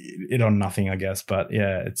it on nothing, I guess. But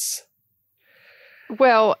yeah, it's...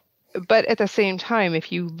 Well, but at the same time,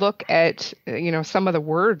 if you look at, some of the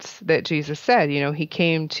words that Jesus said, he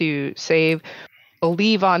came to save,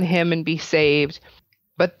 believe on him and be saved.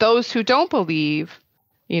 But those who don't believe,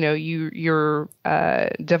 you're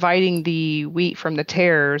dividing the wheat from the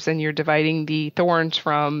tares, and you're dividing the thorns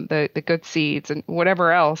from the good seeds, and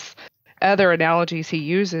whatever else other analogies he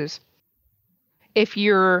uses. If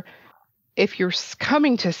you're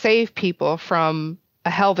coming to save people from a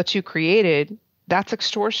hell that you created, that's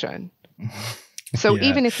extortion. So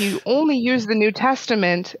even if you only use the New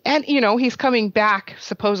Testament, and he's coming back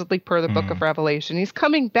supposedly per the book of Revelation, he's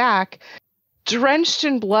coming back drenched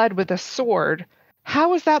in blood with a sword.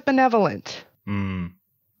 How is that benevolent?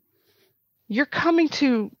 You're coming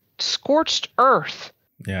to scorched earth.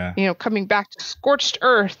 Yeah. Coming back to scorched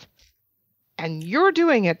earth, and you're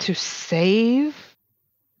doing it to save.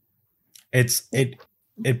 It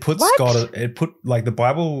puts What? God. The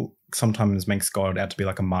Bible sometimes makes God out to be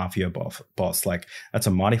like a mafia boss. Like, that's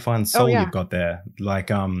a mighty fine soul you've got there. Like,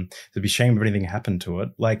 to be ashamed if anything happened to it.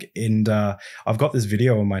 Like, and I've got this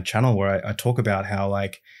video on my channel where I talk about how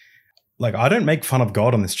like I don't make fun of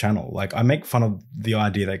God on this channel. Like, I make fun of the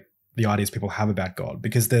ideas people have about God,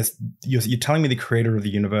 because you're telling me the creator of the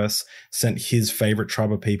universe sent his favorite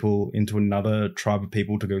tribe of people into another tribe of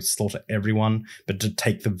people to go slaughter everyone, but to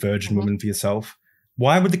take the virgin woman for yourself.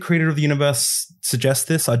 Why would the creator of the universe suggest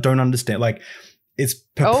this? I don't understand. Like, it's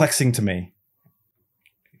perplexing to me.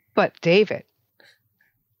 But David,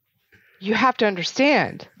 you have to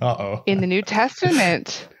understand. In the New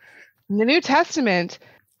Testament,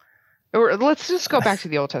 or let's just go back to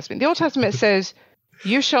the Old Testament. The Old Testament says,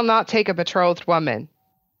 "You shall not take a betrothed woman,"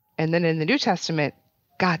 and then in the New Testament,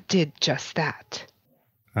 God did just that.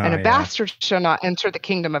 And a bastard shall not enter the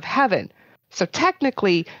kingdom of heaven. So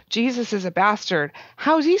technically, Jesus is a bastard.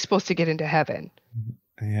 How is he supposed to get into heaven?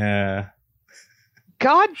 Yeah.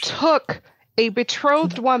 God took a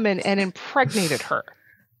betrothed woman and impregnated her.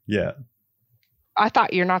 Yeah. I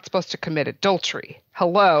thought you're not supposed to commit adultery.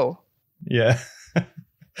 Hello. Yeah.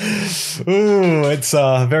 Ooh, it's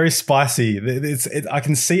very spicy. I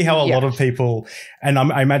can see how a lot of people, and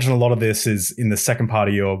I imagine a lot of this is in the second part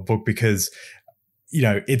of your book, because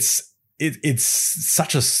it's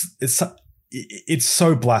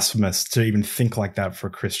so blasphemous to even think like that for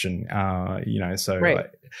a Christian. So right.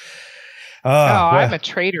 I'm a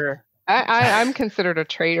traitor. I'm considered a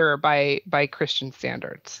traitor by Christian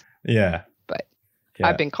standards. Yeah. Yeah.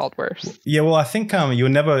 I've been called worse. Yeah, well, I think but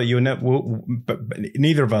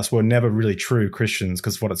neither of us were never really true Christians,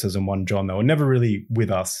 because what it says in 1 John, they were never really with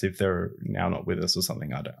us if they're now not with us or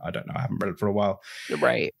something. I don't know. I haven't read it for a while.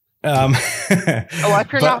 Right. If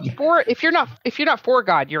you're not for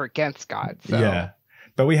God, you're against God. So. Yeah,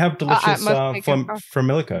 but we have delicious from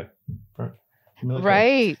Milico.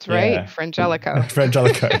 Right.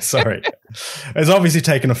 Frangelico, sorry. It's obviously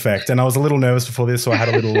taken effect, and I was a little nervous before this, so I had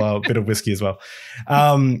a little bit of whiskey as well.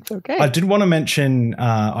 Okay. I did want to mention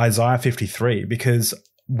Isaiah 53, because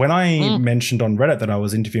when I mentioned on Reddit that I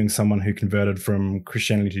was interviewing someone who converted from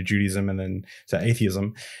Christianity to Judaism and then to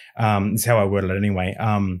atheism, is how I worded it anyway.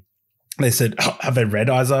 They said, have they read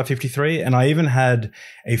Isaiah 53? And I even had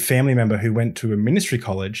a family member who went to a ministry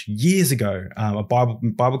college years ago, a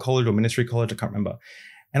Bible college or ministry college, I can't remember.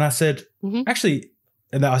 And I said, actually,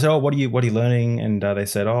 and I said, what are you learning? And they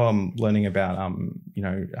said, I'm learning about,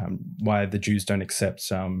 why the Jews don't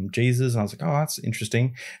accept Jesus. And I was like, that's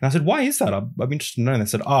interesting. And I said, why is that? I'm interested in knowing. They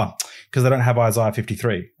said, because they don't have Isaiah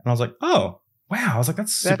 53. And I was like, wow. I was like,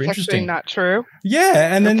 that's super interesting. Not true.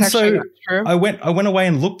 Yeah. And then so I went away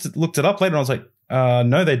and looked it up later, and I was like,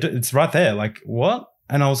 no, they do. It's right there. Like, what?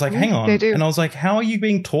 And I was like, hang on. They do. And I was like, how are you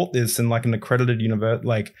being taught this in like an accredited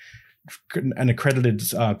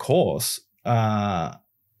course? Right.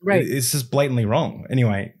 It's just blatantly wrong.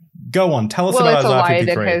 Anyway, go on. Tell us about Isaiah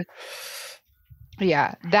 53.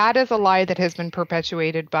 That is a lie that has been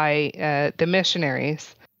perpetuated by the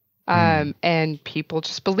missionaries. And people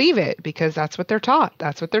just believe it because that's what they're taught.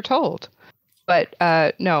 That's what they're told. But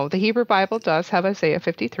no, the Hebrew Bible does have Isaiah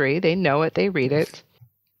 53. They know it. They read it.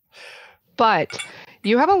 But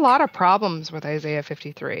you have a lot of problems with Isaiah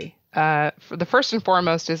 53. For the first and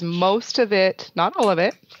foremost is most of it, not all of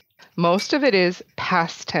it, most of it is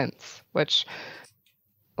past tense, which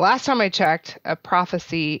last time I checked, a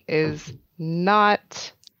prophecy is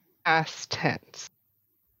not past tense.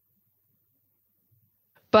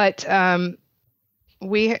 But there's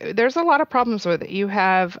a lot of problems with it. You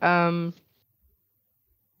have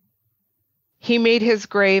he made his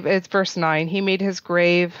grave. It's verse 9. He made his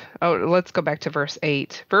grave. Oh, let's go back to verse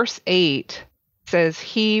 8. Verse 8 says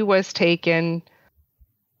he was taken,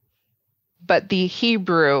 but the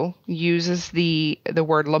Hebrew uses the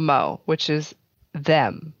word lamo, which is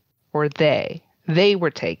them or they. They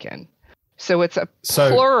were taken. So it's a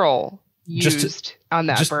plural used on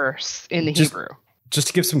that verse in the Hebrew. Just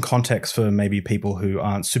to give some context for maybe people who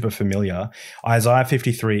aren't super familiar, Isaiah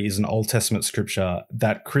 53 is an Old Testament scripture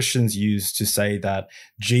that Christians use to say that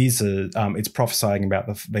Jesus, it's prophesying about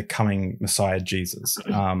the coming Messiah Jesus.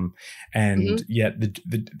 Yet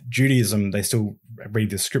the Judaism, they still read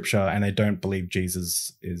this scripture and they don't believe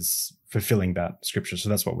Jesus is fulfilling that scripture. So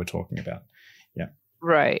that's what we're talking about. Yeah.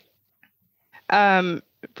 Right.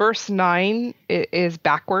 Verse 9 is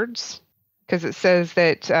backwards because it says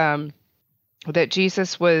that that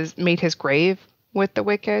Jesus made his grave with the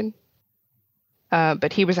wicked,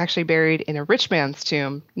 but he was actually buried in a rich man's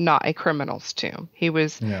tomb, not a criminal's tomb.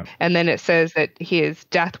 And then it says that his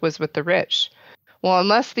death was with the rich. Well,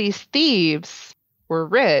 unless these thieves were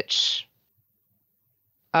rich,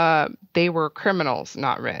 they were criminals,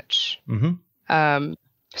 not rich.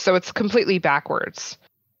 So it's completely backwards.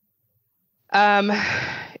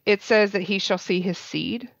 It says that he shall see his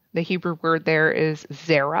seed. The Hebrew word there is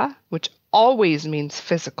zerah, which always means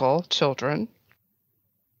physical children.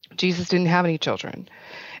 Jesus didn't have any children.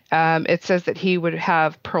 It says that he would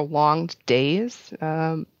have prolonged days.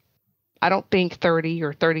 I don't think 30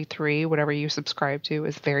 or 33, whatever you subscribe to,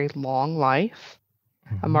 is very long life.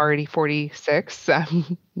 I'm already 46. I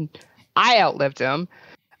outlived him.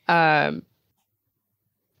 I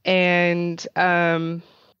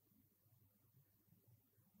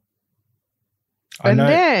know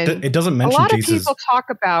then it doesn't a mention lot of Jesus. people talk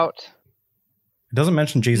about. It doesn't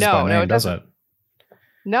mention Jesus by name, it does doesn't. it?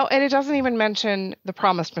 No, and it doesn't even mention the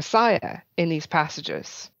promised Messiah in these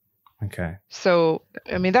passages. Okay. So,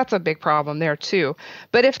 I mean, that's a big problem there too.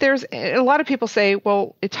 But if there's a lot of people say,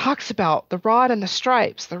 well, it talks about the rod and the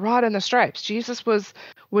stripes, the rod and the stripes. Jesus was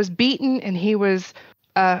beaten and he was,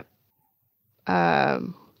 what's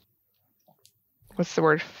the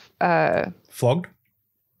word? Flogged?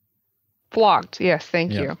 Flogged. Yes,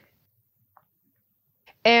 thank you.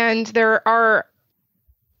 And there are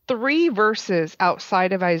 3 verses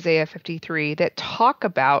outside of Isaiah 53 that talk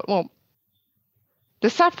about, the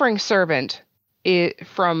suffering servant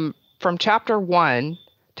from chapter 1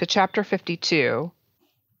 to chapter 52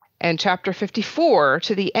 and chapter 54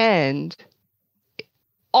 to the end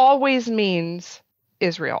always means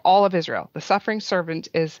Israel, all of Israel. The suffering servant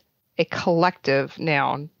is a collective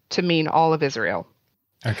noun to mean all of Israel.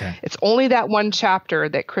 Okay. It's only that one chapter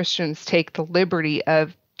that Christians take the liberty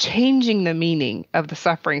of changing the meaning of the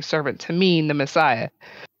suffering servant to mean the Messiah.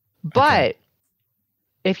 But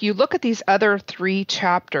if you look at these other 3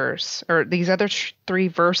 chapters or these other 3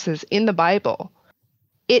 verses in the Bible,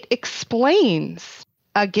 it explains,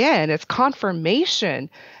 again, it's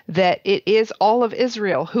confirmation that it is all of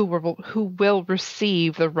Israel who will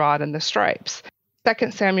receive the rod and the stripes.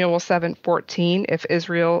 2 Samuel 7:14, if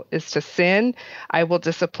Israel is to sin, I will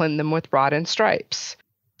discipline them with rod and stripes.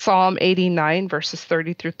 Psalm 89, verses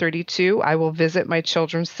 30 through 32, I will visit my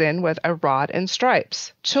children's sin with a rod and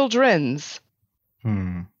stripes. Children's.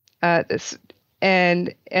 And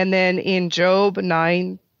then in Job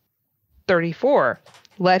 9:34,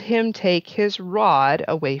 let him take his rod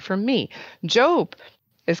away from me. Job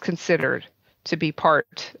is considered to be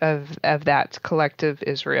part of that collective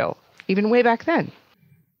Israel, even way back then.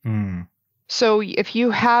 So if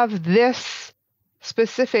you have this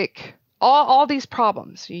specific, all these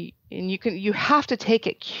problems, you have to take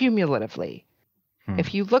it cumulatively.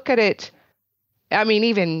 If you look at it, I mean,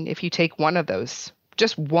 even if you take one of those,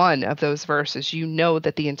 just one of those verses, you know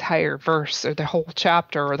that the entire verse or the whole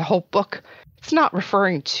chapter or the whole book, it's not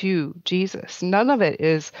referring to Jesus. None of it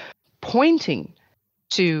is pointing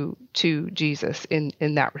to Jesus in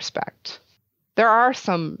that respect. There are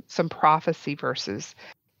some prophecy verses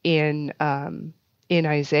in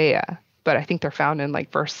Isaiah, but I think they're found in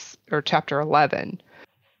like verse or chapter 11,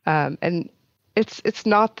 and it's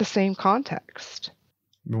not the same context.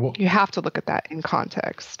 You have to look at that in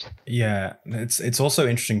context. Yeah, it's also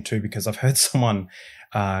interesting too because I've heard someone,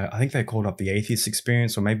 I think they called up the Atheist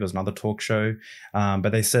Experience, or maybe it was another talk show,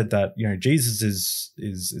 but they said that Jesus is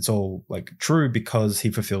it's all like true because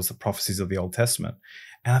he fulfills the prophecies of the Old Testament.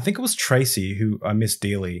 And I think it was Tracy, who I miss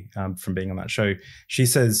dearly from being on that show. She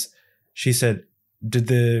said, did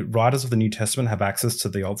the writers of the New Testament have access to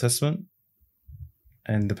the Old Testament?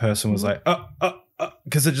 And the person was like,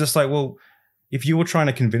 because it's just like, well, if you were trying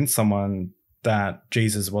to convince someone that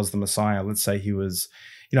Jesus was the Messiah, let's say he was,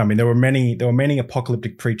 I mean, there were many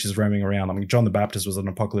apocalyptic preachers roaming around. I mean, John the Baptist was an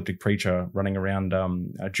apocalyptic preacher running around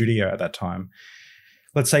Judea at that time.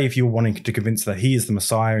 Let's say if you were wanting to convince that he is the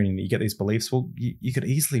Messiah and you get these beliefs, well, you could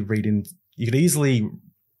easily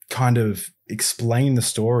kind of explain the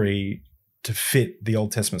story to fit the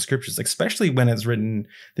Old Testament scriptures, especially when it's written,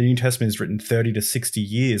 the New Testament is written 30 to 60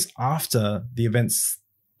 years after the events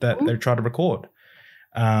that they try to record.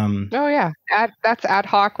 That's ad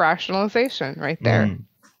hoc rationalization right there.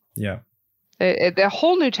 Yeah. The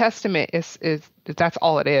whole New Testament is that's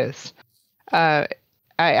all it is. I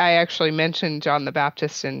actually mentioned John the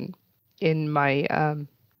Baptist in my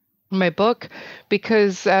my book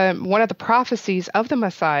because one of the prophecies of the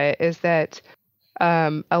Messiah is that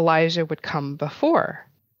Elijah would come before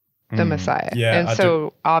the Messiah. Yeah, and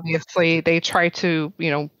so obviously they try to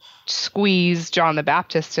squeeze John the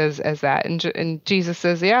Baptist as that, and Jesus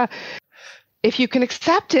says, yeah, if you can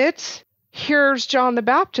accept it, here's John the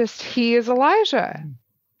Baptist, he is Elijah.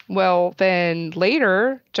 Well, then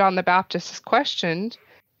later John the Baptist is questioned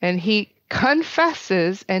and he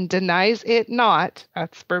confesses and denies it not,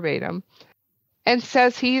 that's verbatim, and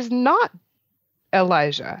says he's not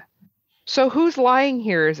Elijah. So who's lying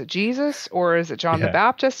here? Is it Jesus or is it John the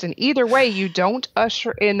Baptist? And either way, you don't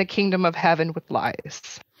usher in the kingdom of heaven with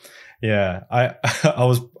lies. Yeah, I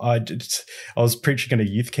was preaching at a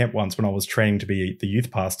youth camp once when I was training to be the youth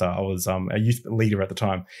pastor. I was a youth leader at the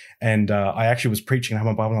time, and I actually was preaching and I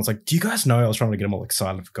had my Bible and I was like, "Do you guys know?" I was trying to get them all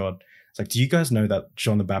excited for God. It's like, do you guys know that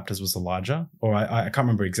John the Baptist was Elijah? Or I can't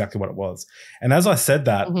remember exactly what it was. And as I said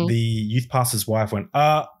that, the youth pastor's wife went,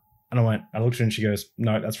 and I looked at her and she goes,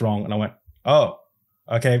 no, that's wrong. And I went, oh,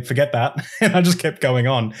 okay, forget that. And I just kept going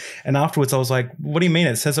on. And afterwards I was like, what do you mean?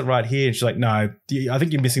 It says it right here. And she's like, no, I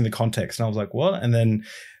think you're missing the context. And I was like, what? And then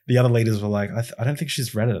the other leaders were like, I don't think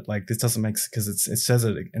she's read it. Like, this doesn't make sense because it says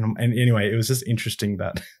it. And anyway, it was just interesting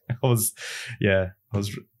that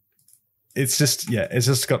it's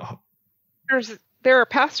just got. There are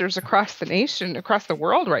pastors across the nation, across the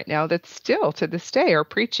world right now that still to this day are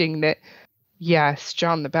preaching that, yes,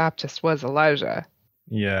 John the Baptist was Elijah.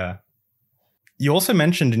 Yeah. You also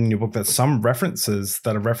mentioned in your book that some references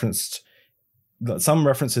in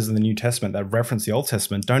the New Testament that reference the Old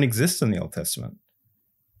Testament don't exist in the Old Testament.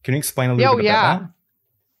 Can you explain a little bit about that?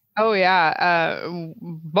 Oh, yeah.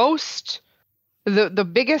 The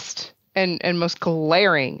biggest and most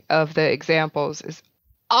glaring of the examples is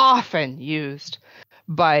often used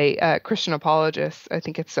by Christian apologists. I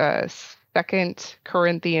think it's 2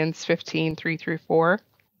 Corinthians 15, 3-4,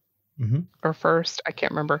 or first, I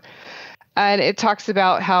can't remember. And it talks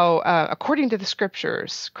about how, according to the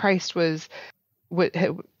scriptures, Christ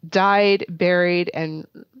died, buried, and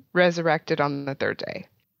resurrected on the third day.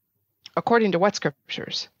 According to what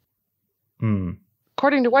scriptures?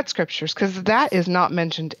 According to what scriptures? Because that is not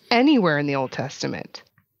mentioned anywhere in the Old Testament.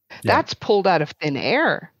 Yeah. That's pulled out of thin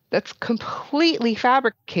air. That's completely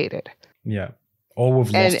fabricated. Yeah. Or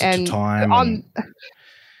we've lost it to time.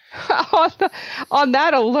 On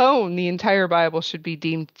that alone, the entire Bible should be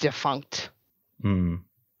deemed defunct.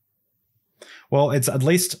 Well, it's at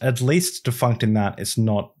least defunct in that it's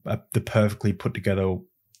not the perfectly put together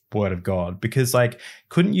word of God, because like,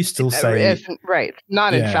 couldn't you still say right?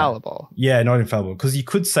 Not infallible. Yeah, not infallible. Because you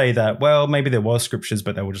could say that, well, maybe there was scriptures,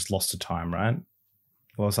 but they were just lost to time, right?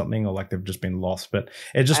 Or something, or like they've just been lost. But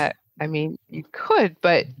it just, I mean, you could,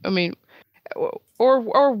 but I mean,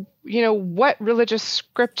 or you know, what religious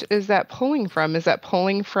script is that pulling from? Is that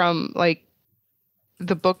pulling from like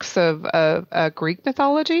the books of Greek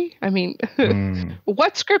mythology? I mean,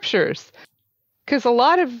 what scriptures? Because a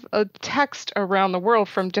lot of text around the world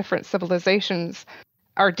from different civilizations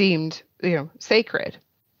are deemed, you know, sacred,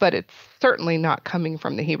 but it's certainly not coming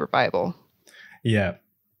from the Hebrew Bible. Yeah.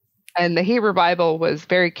 And the Hebrew Bible was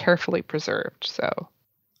very carefully preserved. So.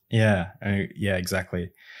 Yeah, exactly.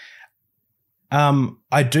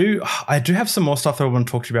 I do have some more stuff that I want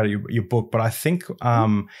to talk to you about your book, but I think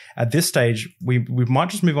at this stage we might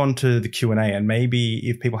just move on to the Q&A, and maybe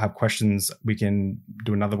if people have questions, we can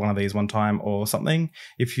do another one of these one time or something.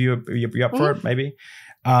 If you're up for it, maybe.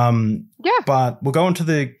 But we'll go into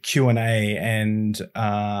the Q&A, and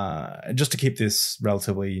just to keep this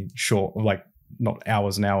relatively short, like not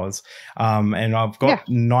hours and hours. And I've got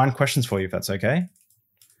 9 questions for you, if that's okay.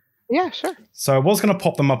 Yeah, sure. So I was going to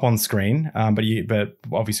pop them up on screen, but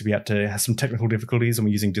obviously we had to have some technical difficulties and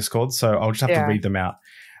we're using Discord, so I'll just have to read them out.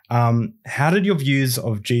 How did your views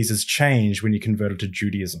of Jesus change when you converted to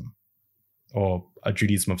Judaism, or a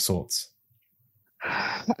Judaism of sorts?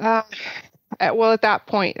 Well, at that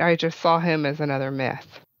point, I just saw him as another myth.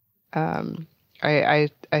 I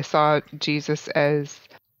saw Jesus as,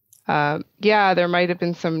 there might have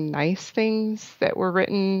been some nice things that were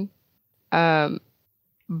written,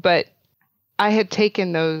 but I had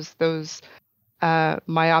taken those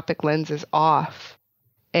myopic lenses off,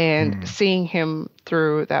 and seeing him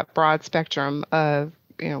through that broad spectrum of,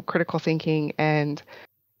 you know, critical thinking and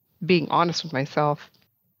being honest with myself,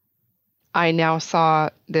 I now saw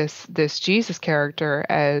this Jesus character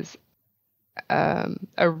as a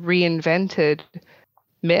reinvented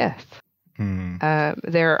myth.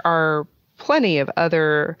 There are plenty of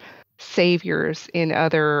other saviors in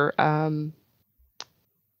other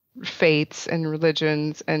faiths and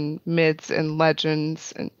religions and myths and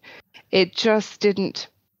legends, and it just didn't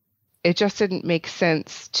make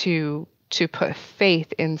sense to put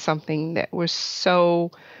faith in something that was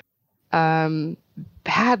so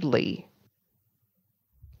badly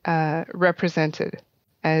represented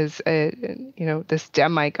as this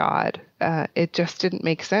demigod. It just didn't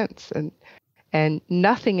make sense, and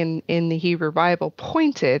nothing in the Hebrew Bible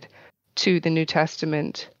pointed to the New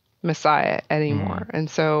Testament Messiah anymore. And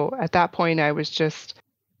so at that point I was just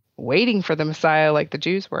waiting for the Messiah like the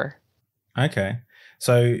Jews were. Okay.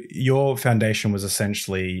 So your foundation was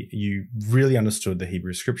essentially, you really understood the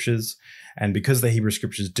Hebrew scriptures, and because the Hebrew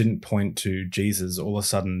scriptures didn't point to Jesus, all of a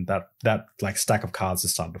sudden that like stack of cards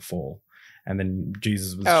just started to fall, and then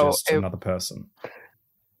Jesus was another person.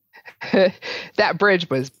 That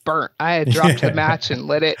bridge was burnt. I had dropped the match and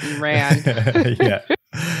lit it and ran.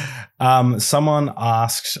 Someone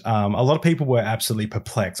asked, a lot of people were absolutely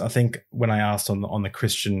perplexed. I think when I asked on the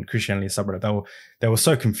Christianity subreddit, they were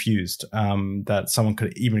so confused that someone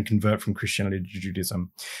could even convert from Christianity to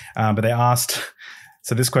Judaism. But they asked,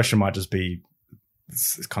 so this question might just be,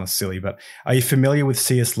 it's kind of silly, but are you familiar with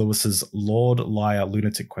C.S. Lewis's Lord, Liar,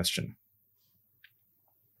 Lunatic question?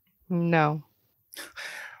 No.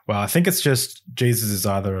 Well, I think it's just Jesus is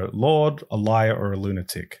either a Lord, a liar, or a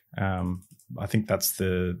lunatic. I think that's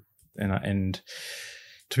and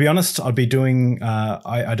to be honest, I'd be doing.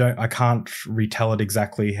 I can't retell it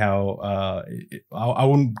exactly how. I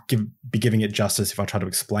wouldn't be giving it justice if I try to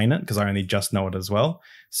explain it because I only just know it as well.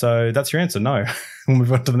 So that's your answer. No. We'll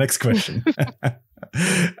move on to the next question.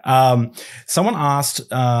 Someone asked,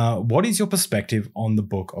 "What is your perspective on the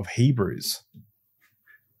book of Hebrews?"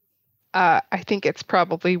 I think it's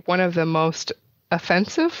probably one of the most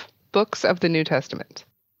offensive books of the New Testament.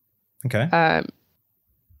 Okay.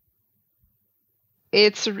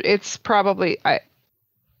 It's probably I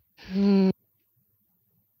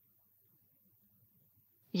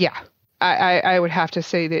would have to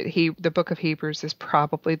say that the book of Hebrews is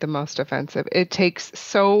probably the most offensive. It takes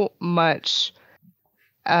so much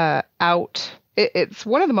out. It's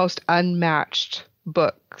one of the most unmatched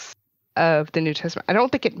books of the New Testament. I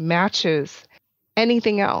don't think it matches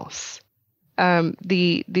anything else.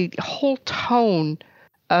 The whole tone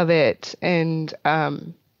of it and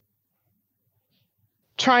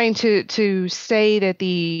trying to say that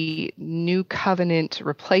the new covenant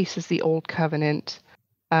replaces the old covenant.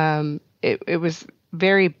 It was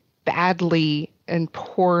very badly and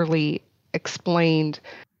poorly explained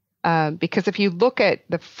because if you look at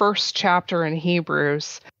the first chapter in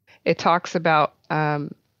Hebrews, it talks about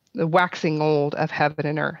the waxing old of heaven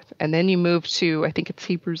and earth. And then you move to, I think it's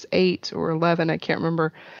Hebrews 8 or 11, I can't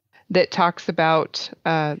remember, that talks about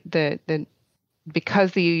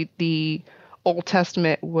because the Old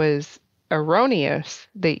Testament was erroneous,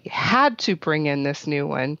 they had to bring in this new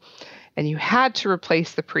one, and you had to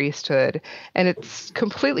replace the priesthood. And it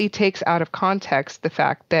completely takes out of context the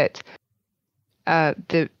fact that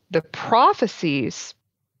the prophecies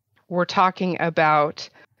were talking about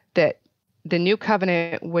that the new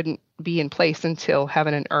covenant wouldn't be in place until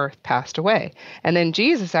heaven and earth passed away. And then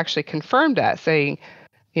Jesus actually confirmed that, saying,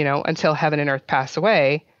 until heaven and earth pass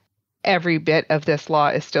away, every bit of this law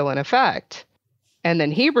is still in effect. And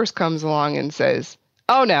then Hebrews comes along and says,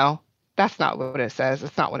 oh, no, that's not what it says.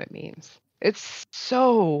 It's not what it means. It's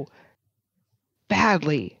so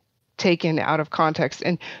badly taken out of context.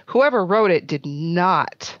 And whoever wrote it did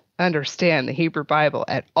not understand the Hebrew Bible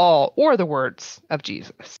at all or the words of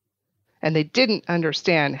Jesus. And they didn't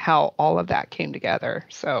understand how all of that came together.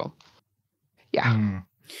 So, yeah.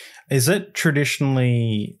 Is it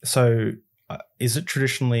traditionally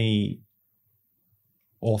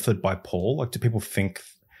authored by Paul? Like, do people think?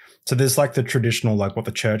 So there's like the traditional, like what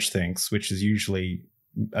the church thinks, which is usually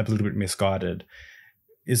a little bit misguided.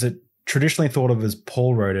 Is it traditionally thought of as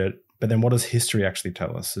Paul wrote it, but then what does history actually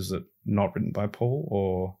tell us? Is it not written by Paul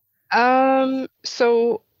or?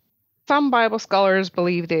 So some Bible scholars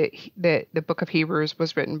believe that the book of Hebrews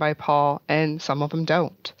was written by Paul, and some of them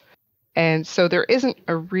don't. And so there isn't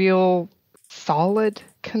a real solid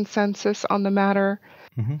consensus on the matter.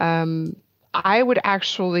 Mm-hmm. I would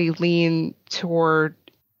actually lean toward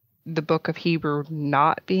the book of Hebrew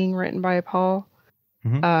not being written by Paul.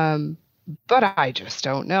 Mm-hmm. But I just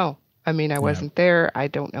don't know. I mean, I wasn't there. I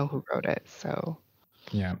don't know who wrote it. So,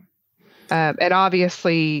 yeah. And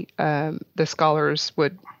obviously, the scholars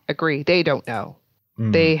would agree. They don't know.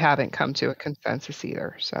 They haven't come to a consensus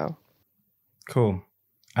either. So, cool.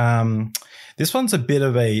 This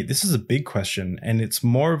is a big question, and it's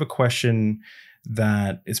more of a question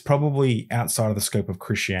that is probably outside of the scope of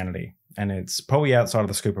Christianity, and it's probably outside of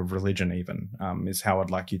the scope of religion even, is how I'd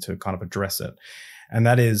like you to kind of address it. And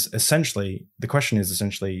that is essentially, the question is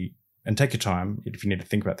essentially, and take your time if you need to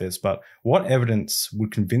think about this, but what evidence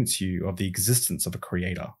would convince you of the existence of a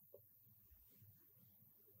creator?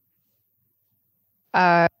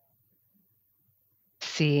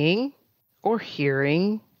 Seeing or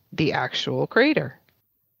hearing the actual creator.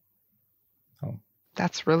 Oh.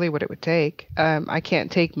 That's really what it would take. I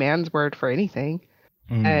can't take man's word for anything.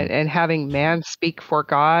 And having man speak for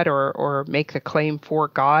God or make the claim for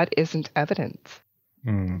God isn't evidence.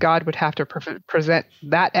 God would have to present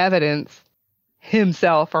that evidence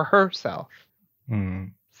himself or herself.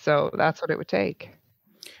 So that's what it would take.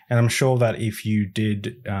 And I'm sure that if you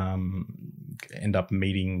did end up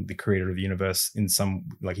meeting the creator of the universe in some,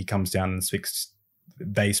 like he comes down and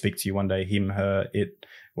they speak to you one day, him, her, it,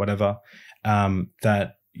 whatever,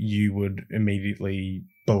 that you would immediately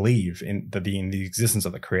believe in the existence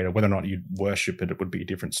of the creator. Whether or not you'd worship it, it would be a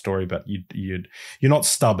different story, but you're not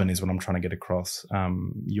stubborn is what I'm trying to get across.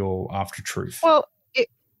 You're after truth. Well,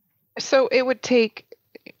 so it would take,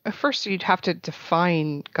 first you'd have to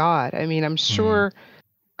define God. I mean, I'm sure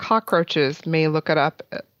cockroaches may look it up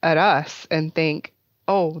at us and think,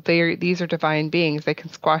 oh, these are divine beings. They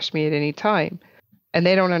can squash me at any time. And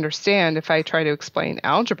they don't understand if I try to explain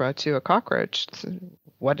algebra to a cockroach.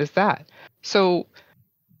 What is that? So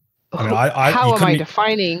I mean, how am I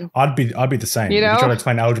defining? I'd be the same. You know? If you try to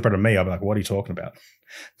explain algebra to me, I'd be like, what are you talking about?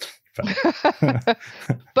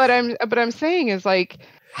 But I'm saying is like,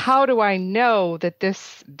 how do I know that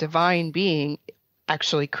this divine being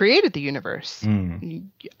actually created the universe?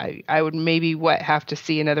 I would maybe have to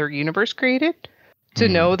see another universe created to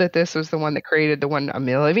know that this was the one that created the one I'm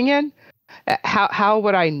living in. How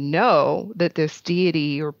would I know that this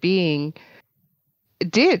deity or being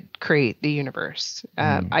did create the universe?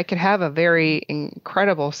 I could have a very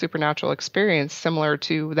incredible supernatural experience similar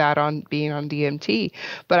to that on being on DMT,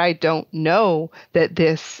 but I don't know that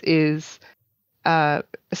this is a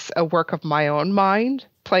work of my own mind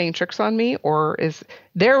playing tricks on me, or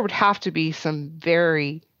there would have to be some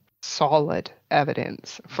very solid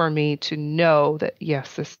evidence for me to know that,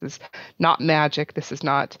 yes, this is not magic. This is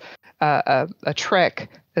not a trick.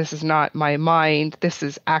 This is not my mind. This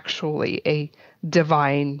is actually a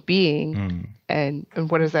divine being. And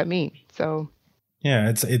what does that mean? So yeah,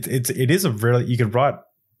 it is a really, you could write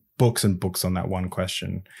books and books on that one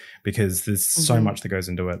question because there's so much that goes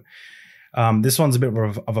into it. This one's a bit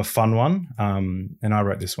of a fun one, and I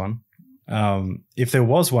wrote this one. If there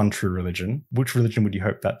was one true religion, which religion would you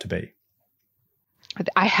hope that to be?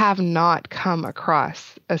 I have not come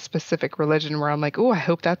across a specific religion where I'm like, oh, I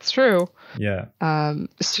hope that's true. Yeah.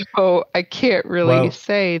 So I can't really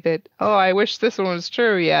say that, oh, I wish this one was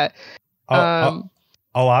true yet. I'll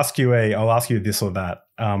ask you this or that.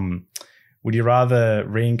 Would you rather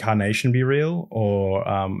reincarnation be real or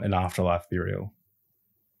an afterlife be real?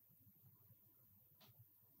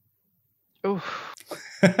 Oof.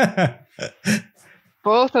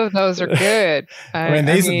 Both of those are good. I mean,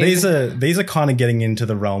 these are kind of getting into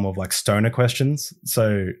the realm of like stoner questions.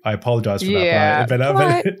 So I apologize for that. But no,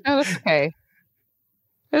 that's okay.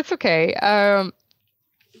 It's okay.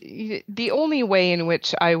 The only way in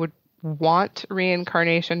which I would want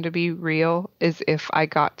reincarnation to be real is if I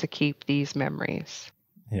got to keep these memories.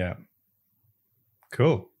 Yeah.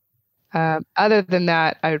 Cool. Other than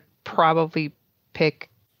that, I'd probably pick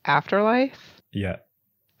afterlife. Yeah.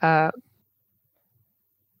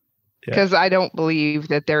 Because I don't believe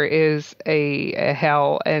that there is a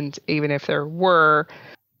hell, and even if there were,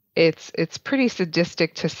 it's pretty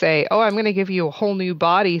sadistic to say, "Oh, I'm going to give you a whole new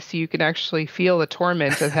body so you can actually feel the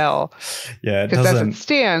torment of hell." Yeah, because as it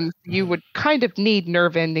stands, you would kind of need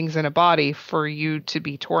nerve endings in a body for you to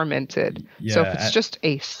be tormented. Yeah, so if it's just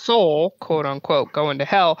a soul, quote unquote, going to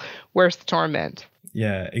hell, where's the torment?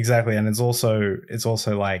 Yeah, exactly, and it's also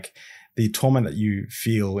like, the torment that you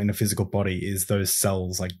feel in a physical body is those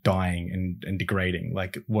cells like dying and degrading.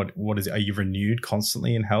 Like what is it? Are you renewed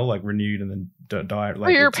constantly in hell? Like renewed and then die? Like,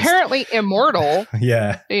 well, you're apparently immortal.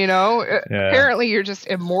 Yeah. You know, apparently you're just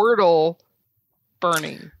immortal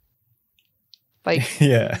burning. Like,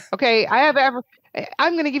 yeah. Okay, I'm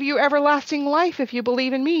going to give you everlasting life if you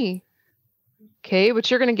believe in me. Okay,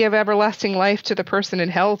 but you're going to give everlasting life to the person in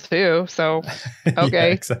hell too. So, okay.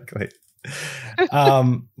 Yeah, exactly.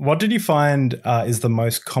 What did you find is the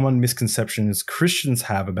most common misconceptions Christians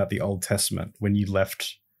have about the Old Testament when you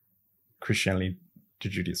left Christianity to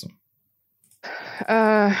Judaism?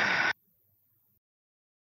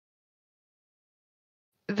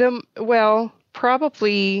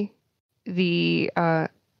 Probably the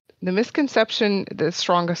misconception, the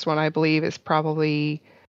strongest one I believe, is probably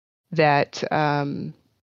that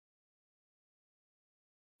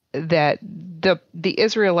that the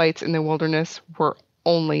Israelites in the wilderness were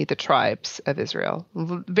only the tribes of Israel.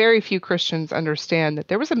 Very few Christians understand that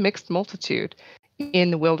there was a mixed multitude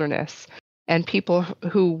in the wilderness, and people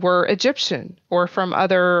who were Egyptian or from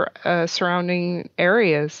other surrounding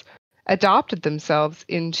areas adopted themselves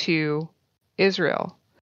into Israel.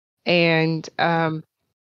 And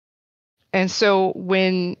so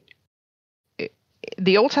when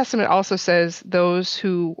the Old Testament also says those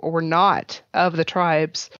who were not of the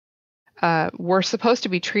tribes were supposed to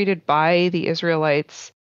be treated by the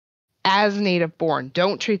Israelites as native born.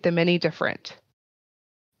 Don't treat them any different.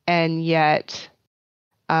 And yet,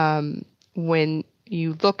 when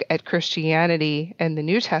you look at Christianity and the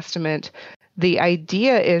New Testament, the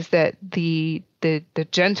idea is that the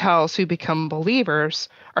Gentiles who become believers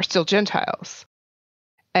are still Gentiles.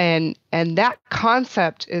 And that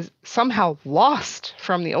concept is somehow lost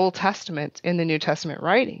from the Old Testament in the New Testament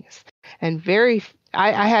writings. And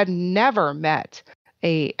I had never met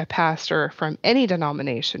a pastor from any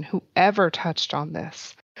denomination who ever touched on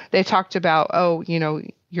this. They talked about,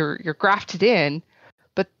 you're grafted in,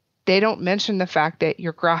 but they don't mention the fact that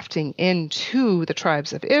you're grafting into the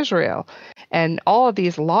tribes of Israel. And all of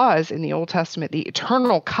these laws in the Old Testament, the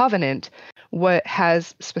eternal covenant, what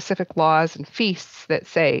has specific laws and feasts that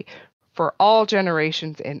say, for all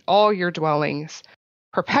generations in all your dwellings,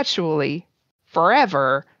 perpetually,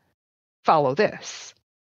 forever, follow this.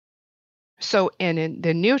 So in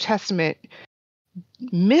the New Testament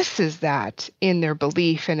misses that in their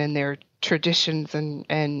belief and in their traditions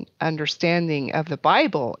and understanding of the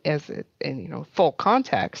Bible in full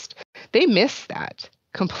context. They miss that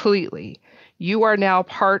completely. You are now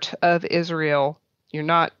part of Israel. You're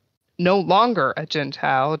no longer a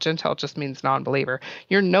Gentile. A Gentile just means non-believer.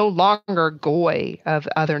 You're no longer goy of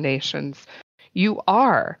other nations. You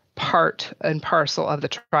are part and parcel of the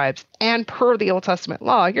tribes. And per the Old Testament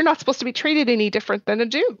law, you're not supposed to be treated any different than a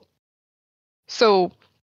Jew. So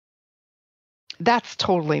that's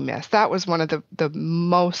totally missed. That was one of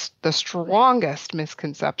the strongest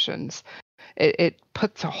misconceptions. It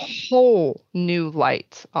puts a whole new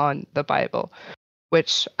light on the Bible,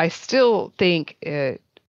 which I still think it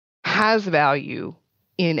has value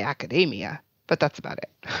in academia, but that's about it.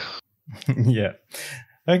 Yeah.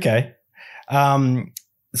 Okay.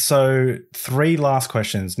 So 3 last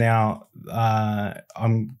questions. Now,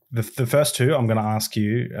 the first 2 I'm going to ask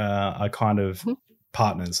you are kind of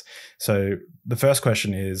partners. So the first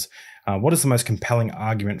question is, what is the most compelling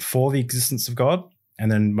argument for the existence of God? And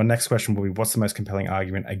then my next question will be, what's the most compelling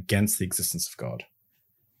argument against the existence of God?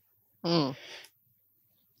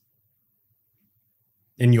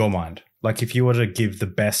 In your mind, like if you were to give the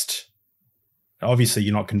best, obviously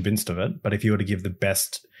you're not convinced of it, but if you were to give the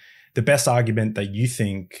best argument that you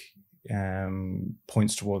think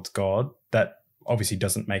points towards God, that obviously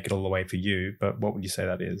doesn't make it all the way for you, but what would you say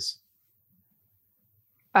that is?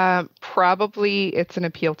 Probably it's an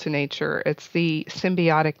appeal to nature. It's the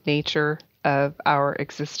symbiotic nature of our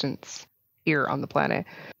existence here on the planet.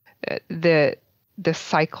 The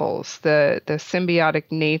cycles, the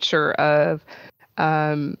symbiotic nature of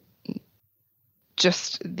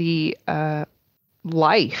just the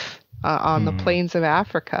life on the plains of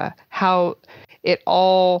Africa, how it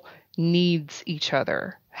all needs each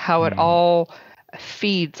other, how it all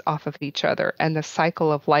feeds off of each other, and the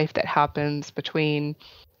cycle of life that happens between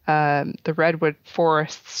the redwood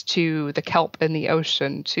forests to the kelp in the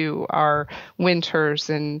ocean to our winters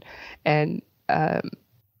and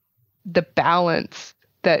the balance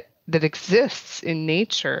that exists in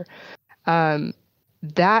nature.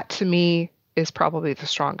 That to me is probably the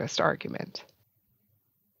strongest argument.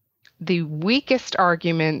 The weakest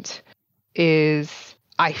argument is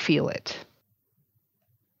I feel it.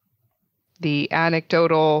 The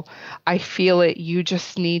anecdotal, I feel it, you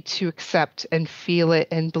just need to accept and feel it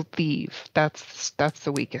and believe. That's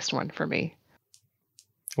the weakest one for me.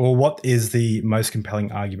 Well, what is the most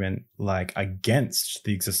compelling argument like against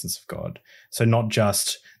the existence of God? So not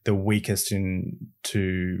just the weakest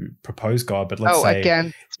to propose God, but let's say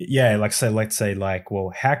again. Yeah, let's say well,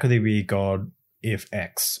 how could there be a God if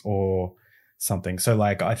X or something? So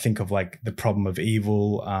like I think of like the problem of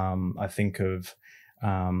evil. I think of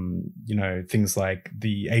things like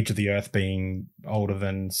the age of the earth being older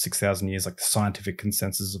than 6,000 years, like the scientific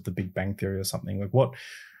consensus of the Big Bang Theory or something. Like what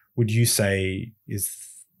would you say is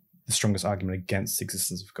the strongest argument against the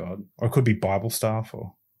existence of God? Or it could be Bible stuff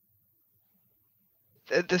or...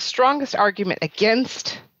 The strongest argument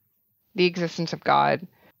against the existence of God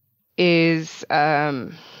is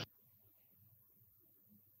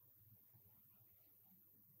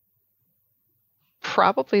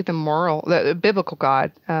probably the biblical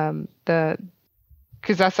God, because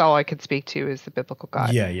that's all I could speak to is the biblical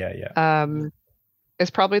God. Yeah. Is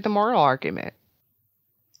probably the moral argument.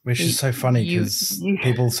 Which is so funny because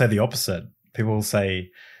people say the opposite. People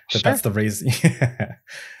say that that's the reason.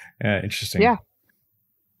 Yeah, interesting. Yeah.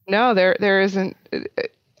 No, there isn't.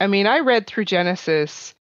 I mean, I read through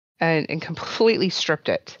Genesis and completely stripped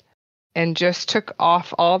it and just took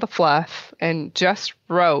off all the fluff and just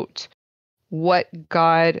wrote what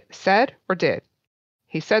God said or did.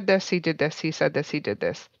 He said this, he did this, he said this, he did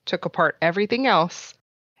this. Took apart everything else,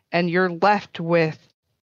 and you're left with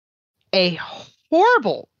a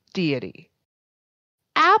horrible deity.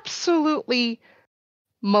 Absolutely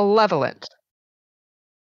malevolent.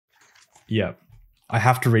 Yeah. I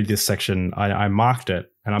have to read this section. I marked it,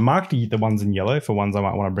 and I marked the ones in yellow for ones I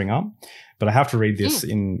might want to bring up, but I have to read this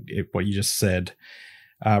in what you just said.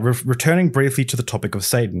 Returning briefly to the topic of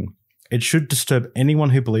Satan, it should disturb anyone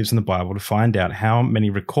who believes in the Bible to find out how many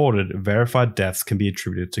recorded, verified deaths can be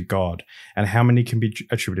attributed to God and how many can be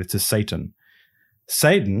attributed to Satan.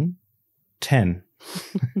 Satan, 10.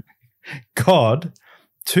 God,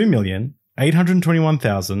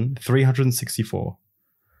 2,821,364.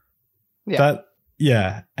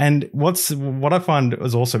 Yeah. And what I find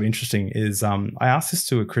is also interesting is I asked this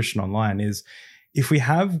to a Christian online is if we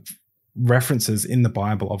have references in the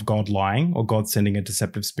Bible of God lying or God sending a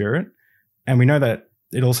deceptive spirit, and we know that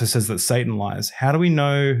it also says that Satan lies, how do we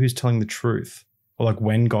know who's telling the truth or like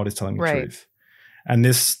when God is telling the truth? And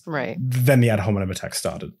this, then the ad hominem attack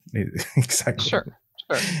started. Exactly. Sure.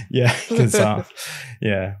 Yeah. Because, that's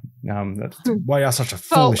why you ask such a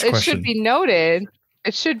foolish question.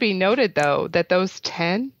 It should be noted though, that those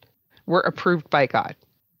 10 were approved by God.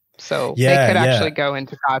 So they could actually go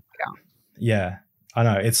into God's account. Yeah. I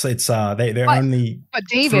know. They're only. But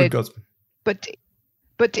David, but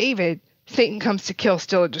David, Satan comes to kill,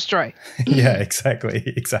 steal, and destroy. Yeah,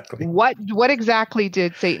 exactly. What exactly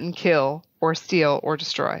did Satan kill or steal or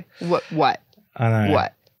destroy? What? I know.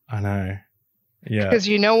 What? I know. Yeah. Because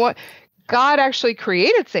you know what? God actually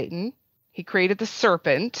created Satan. He created the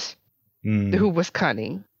serpent, who was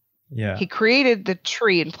cunning. Yeah. He created the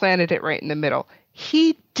tree and planted it right in the middle.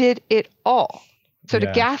 He did it all. So to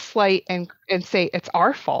gaslight and say it's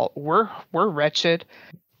our fault, we're wretched,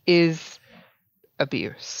 is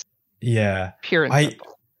abuse. Yeah. Pure and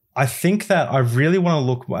simple. I think that I really want to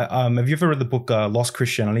look. Have you ever read the book Lost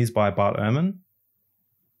Christianities by Bart Ehrman?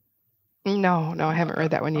 No, I haven't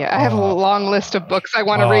read that one yet. I have a long list of books I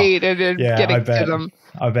want to read and getting to them.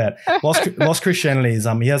 I bet. Lost Christianities.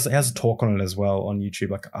 He has a talk on it as well on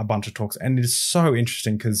YouTube, like a bunch of talks, and it is so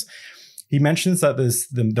interesting because he mentions that there's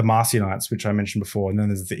the Marcionites, which I mentioned before, and then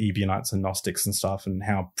there's the Ebionites and Gnostics and stuff, and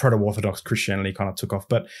how proto-Orthodox Christianity kind of took off.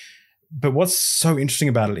 But what's so interesting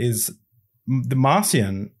about it is the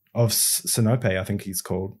Marcion of Sinope, I think he's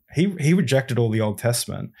called. He rejected all the Old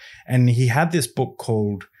Testament, and he had this book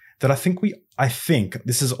called that I think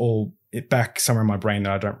this is all back somewhere in my brain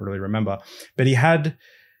that I don't really remember. But he had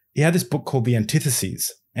this book called The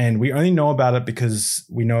Antitheses, and we only know about it because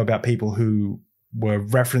we know about people who were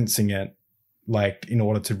referencing it like in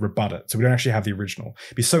order to rebut it. So we don't actually have the original.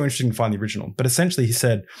 It'd be so interesting to find the original. But essentially he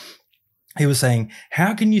was saying,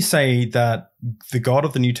 how can you say that the God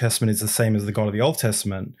of the New Testament is the same as the God of the Old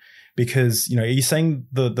Testament? Because, are you saying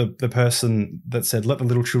the person that said, let the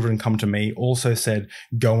little children come to me, also said,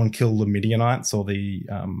 go and kill the Midianites or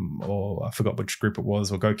or I forgot which group it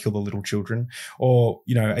was, or go kill the little children? Or,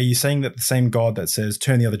 are you saying that the same God that says,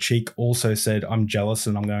 turn the other cheek, also said, I'm jealous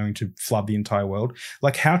and I'm going to flood the entire world?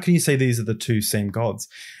 Like, how can you say these are the two same gods?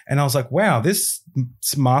 And I was like, wow, this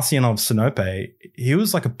Marcion of Sinope, he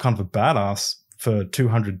was like a kind of a badass for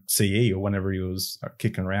 200 CE or whenever he was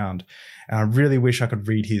kicking around. And I really wish I could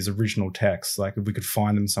read his original texts. Like if we could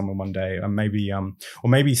find them somewhere one day, or maybe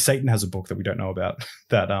Satan has a book that we don't know about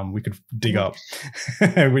that we could dig up.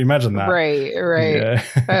 We imagine that. Right. Yeah.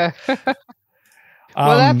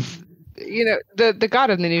 Well, that's, the God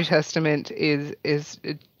of the New Testament is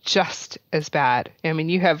just as bad. I mean,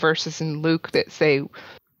 you have verses in Luke that say,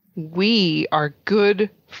 we are good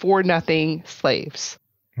for nothing slaves.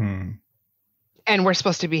 And we're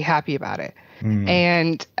supposed to be happy about it.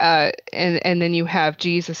 And then you have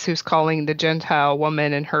Jesus, who's calling the Gentile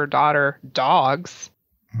woman and her daughter dogs.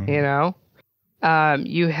 You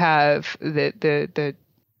have the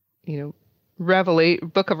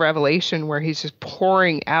book of Revelation, where he's just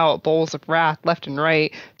pouring out bowls of wrath left and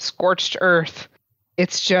right, scorched earth.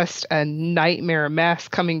 It's just a nightmare mess,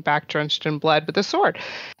 coming back drenched in blood with a sword.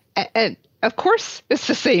 And of course, it's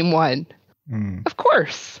the same one. Of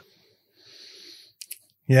course.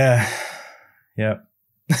 Yeah. Yep.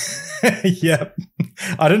 Yep.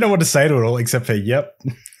 I don't know what to say to it all except for yep.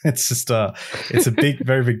 It's just it's a big,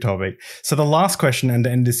 very big topic. So the last question and to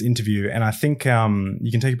end this interview, and I think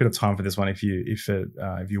you can take a bit of time for this one if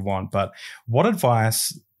you want. But what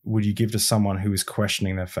advice would you give to someone who is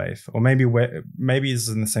questioning their faith, or maybe it's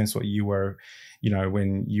in the same sort you were,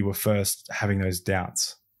 when you were first having those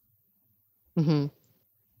doubts?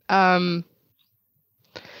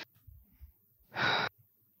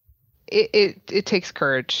 It takes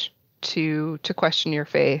courage to question your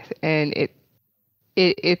faith, and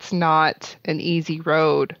it's not an easy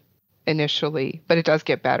road initially, but it does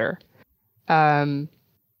get better.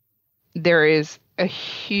 There is a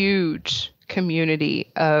huge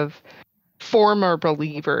community of former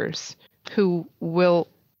believers who will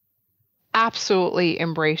absolutely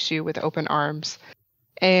embrace you with open arms.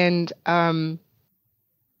 And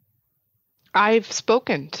I've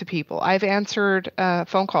spoken to people. I've answered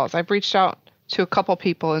phone calls. I've reached out to a couple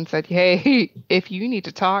people and said, "Hey, if you need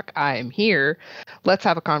to talk, I'm here. Let's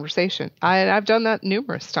have a conversation." I've done that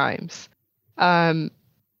numerous times. But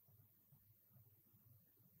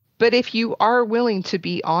if you are willing to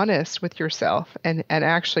be honest with yourself and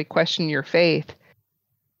actually question your faith,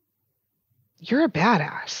 you're a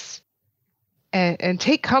badass. And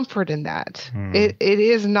take comfort in that. It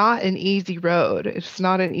is not an easy road. It's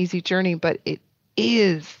not an easy journey, but it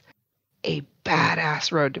is a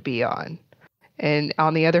badass road to be on. And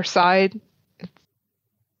on the other side,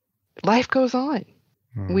 life goes on.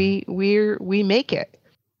 We make it.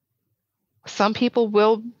 Some people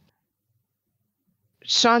will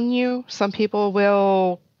shun you. Some people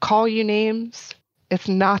will call you names. It's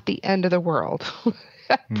not the end of the world.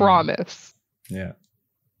 I promise. Yeah.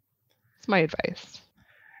 That's my advice.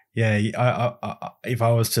 Yeah, if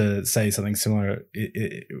I was to say something similar,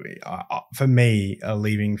 for me,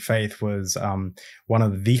 leaving faith was one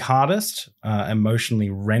of the hardest,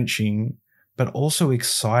 emotionally wrenching, but also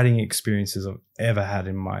exciting experiences I've ever had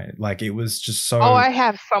in my, like, it was just so. Oh, I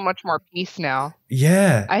have so much more peace now.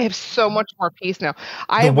 Yeah. I have so much more peace now.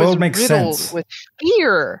 The world makes riddled sense. with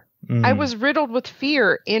fear. I was riddled with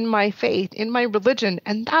fear in my faith, in my religion,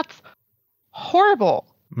 and that's horrible.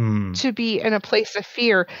 To be in a place of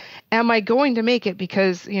fear. Am I going to make it?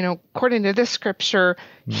 Because, according to this scripture,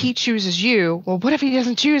 he chooses you. Well, what if he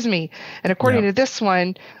doesn't choose me? And according to this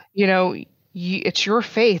one, it's your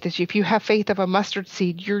faith. If you have faith of a mustard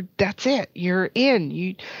seed, that's it. You're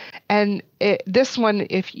in. This one,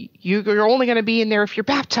 if you're only going to be in there if you're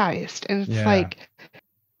baptized. And it's like,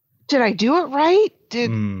 did I do it right?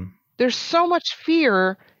 There's so much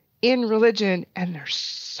fear in religion, and there's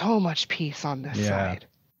so much peace on this side.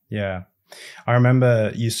 Yeah. I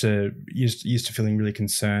remember used to feeling really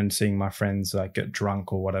concerned seeing my friends like get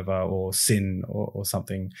drunk or whatever, or sin or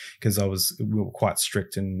something, because we were quite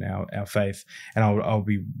strict in our faith, and I'll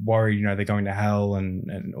be worried, they're going to hell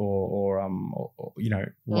or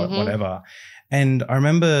whatever. And I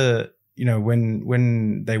remember,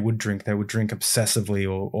 when they would drink obsessively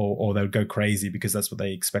or they would go crazy because that's what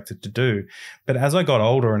they expected to do. But as I got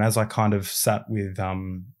older and as I kind of sat with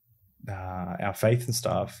our faith and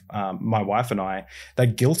stuff, my wife and I,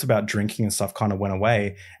 that guilt about drinking and stuff kind of went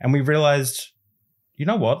away, and we realized, you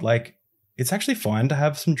know what, like, it's actually fine to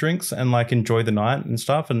have some drinks and like enjoy the night and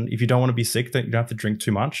stuff. And if you don't want to be sick, then you don't have to drink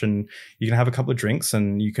too much, and you can have a couple of drinks,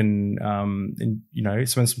 and you can,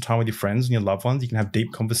 spend some time with your friends and your loved ones. You can have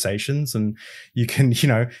deep conversations, and you can,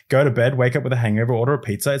 go to bed, wake up with a hangover, order a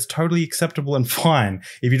pizza. It's totally acceptable and fine.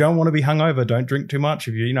 If you don't want to be hungover, don't drink too much.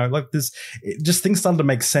 If you, like this, just things started to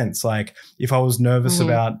make sense. Like if I was nervous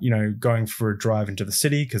about, going for a drive into the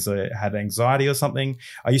city because I had anxiety or something,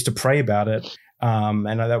 I used to pray about it. And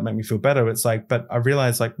that would make me feel better. It's like, but I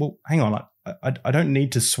realized, like, well, hang on, I don't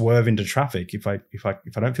need to swerve into traffic. If I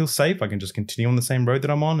don't feel safe, I can just continue on the same road that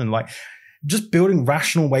I'm on. And like, just building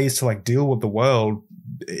rational ways to like deal with the world.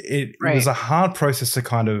 It was a hard process to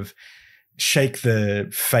kind of shake the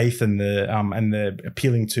faith and the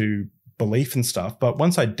appealing to belief and stuff. But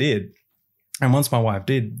once I did, and once my wife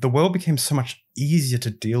did, the world became so much easier to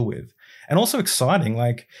deal with, and also exciting.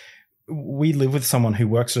 Like, we live with someone who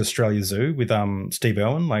works at Australia Zoo with Steve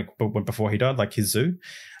Irwin, like before he died, like his zoo.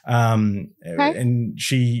 And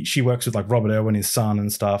she works with like Robert Irwin, his son,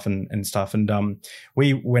 and stuff. And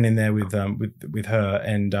we went in there with her,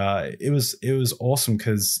 and it was awesome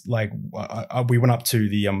because like we went up to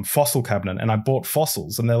the fossil cabinet, and I bought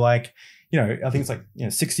fossils, and they're like, I think it's like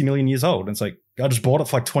 60 million years old. And it's like, I just bought it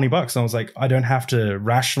for like $20. And I was like, I don't have to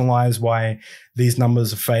rationalize why these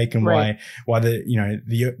numbers are fake and why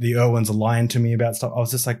the Irwins are lying to me about stuff. I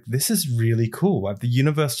was just like, this is really cool. Like the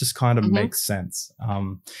universe just kind of makes sense.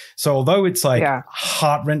 So although it's like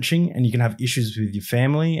heart wrenching and you can have issues with your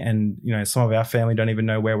family, and, some of our family don't even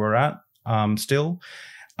know where we're at still,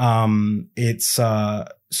 it's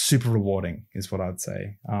super rewarding is what I'd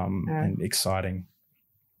say, and exciting.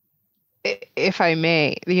 If I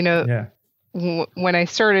may, when I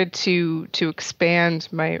started to expand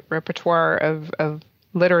my repertoire of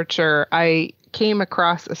literature, I came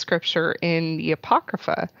across a scripture in the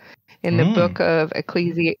Apocrypha, in the book of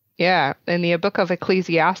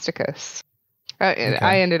Ecclesiasticus.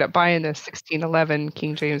 I ended up buying the 1611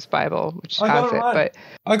 King James Bible, which has it. Right. But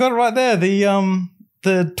I got it right there.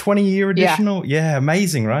 The 20-year editional. Yeah,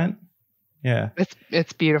 amazing, right? Yeah.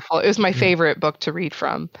 It's beautiful. It was my favorite book to read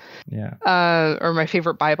from. Yeah. Or my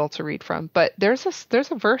favorite Bible to read from. But there's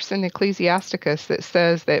a verse in Ecclesiasticus that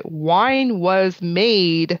says that wine was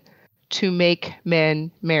made to make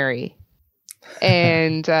men merry.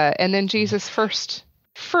 And then Jesus first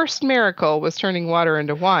first miracle was turning water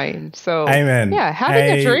into wine. So, Amen. yeah, having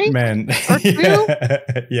a drink or two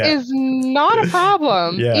is not a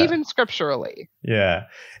problem, even scripturally. Yeah.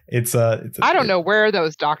 I don't know where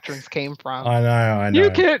those doctrines came from. I know.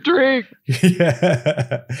 You can't drink.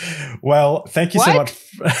 Yeah. Well, thank you so much.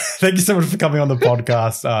 Thank you so much for coming on the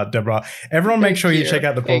podcast, Deborah. Everyone, make sure you check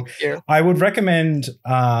out the book. I would recommend,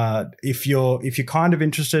 if you're kind of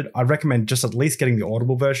interested, I'd recommend just at least getting the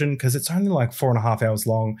Audible version because it's only like 4.5 hours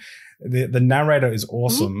long. The narrator is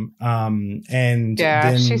awesome. And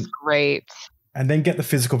then, she's great. And then get the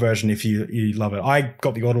physical version if you love it. I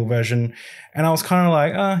got the Audible version and I was kind of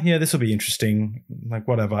like, yeah, this will be interesting, like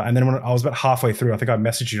whatever. And then when I was about halfway through, I think I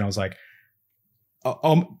messaged you and I was like,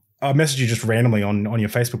 I messaged you just randomly on your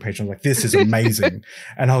Facebook page. And I was like, this is amazing.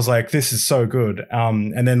 And I was like, this is so good.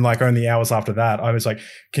 And then like only hours after that, I was like,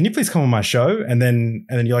 can you please come on my show? And then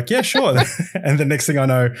you're like, yeah, sure. And the next thing I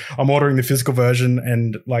know, I'm ordering the physical version.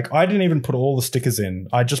 And like, I didn't even put all the stickers in.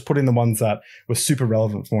 I just put in the ones that were super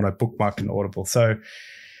relevant from what I bookmarked in Audible. So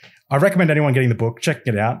I recommend anyone getting the book,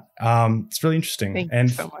 checking it out. It's really interesting. Thank you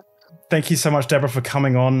so much. Thank you so much, Deborah, for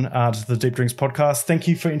coming on to the Deep Drinks podcast. Thank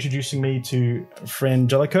you for introducing me to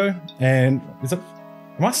Frangelico. And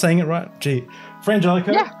am I saying it right? Gee,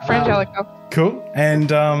 Frangelico. Yeah, Frangelico. Cool.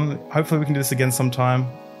 And hopefully we can do this again sometime.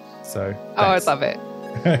 So, thanks. I'd love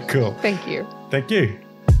it. Cool. Thank you. Thank you.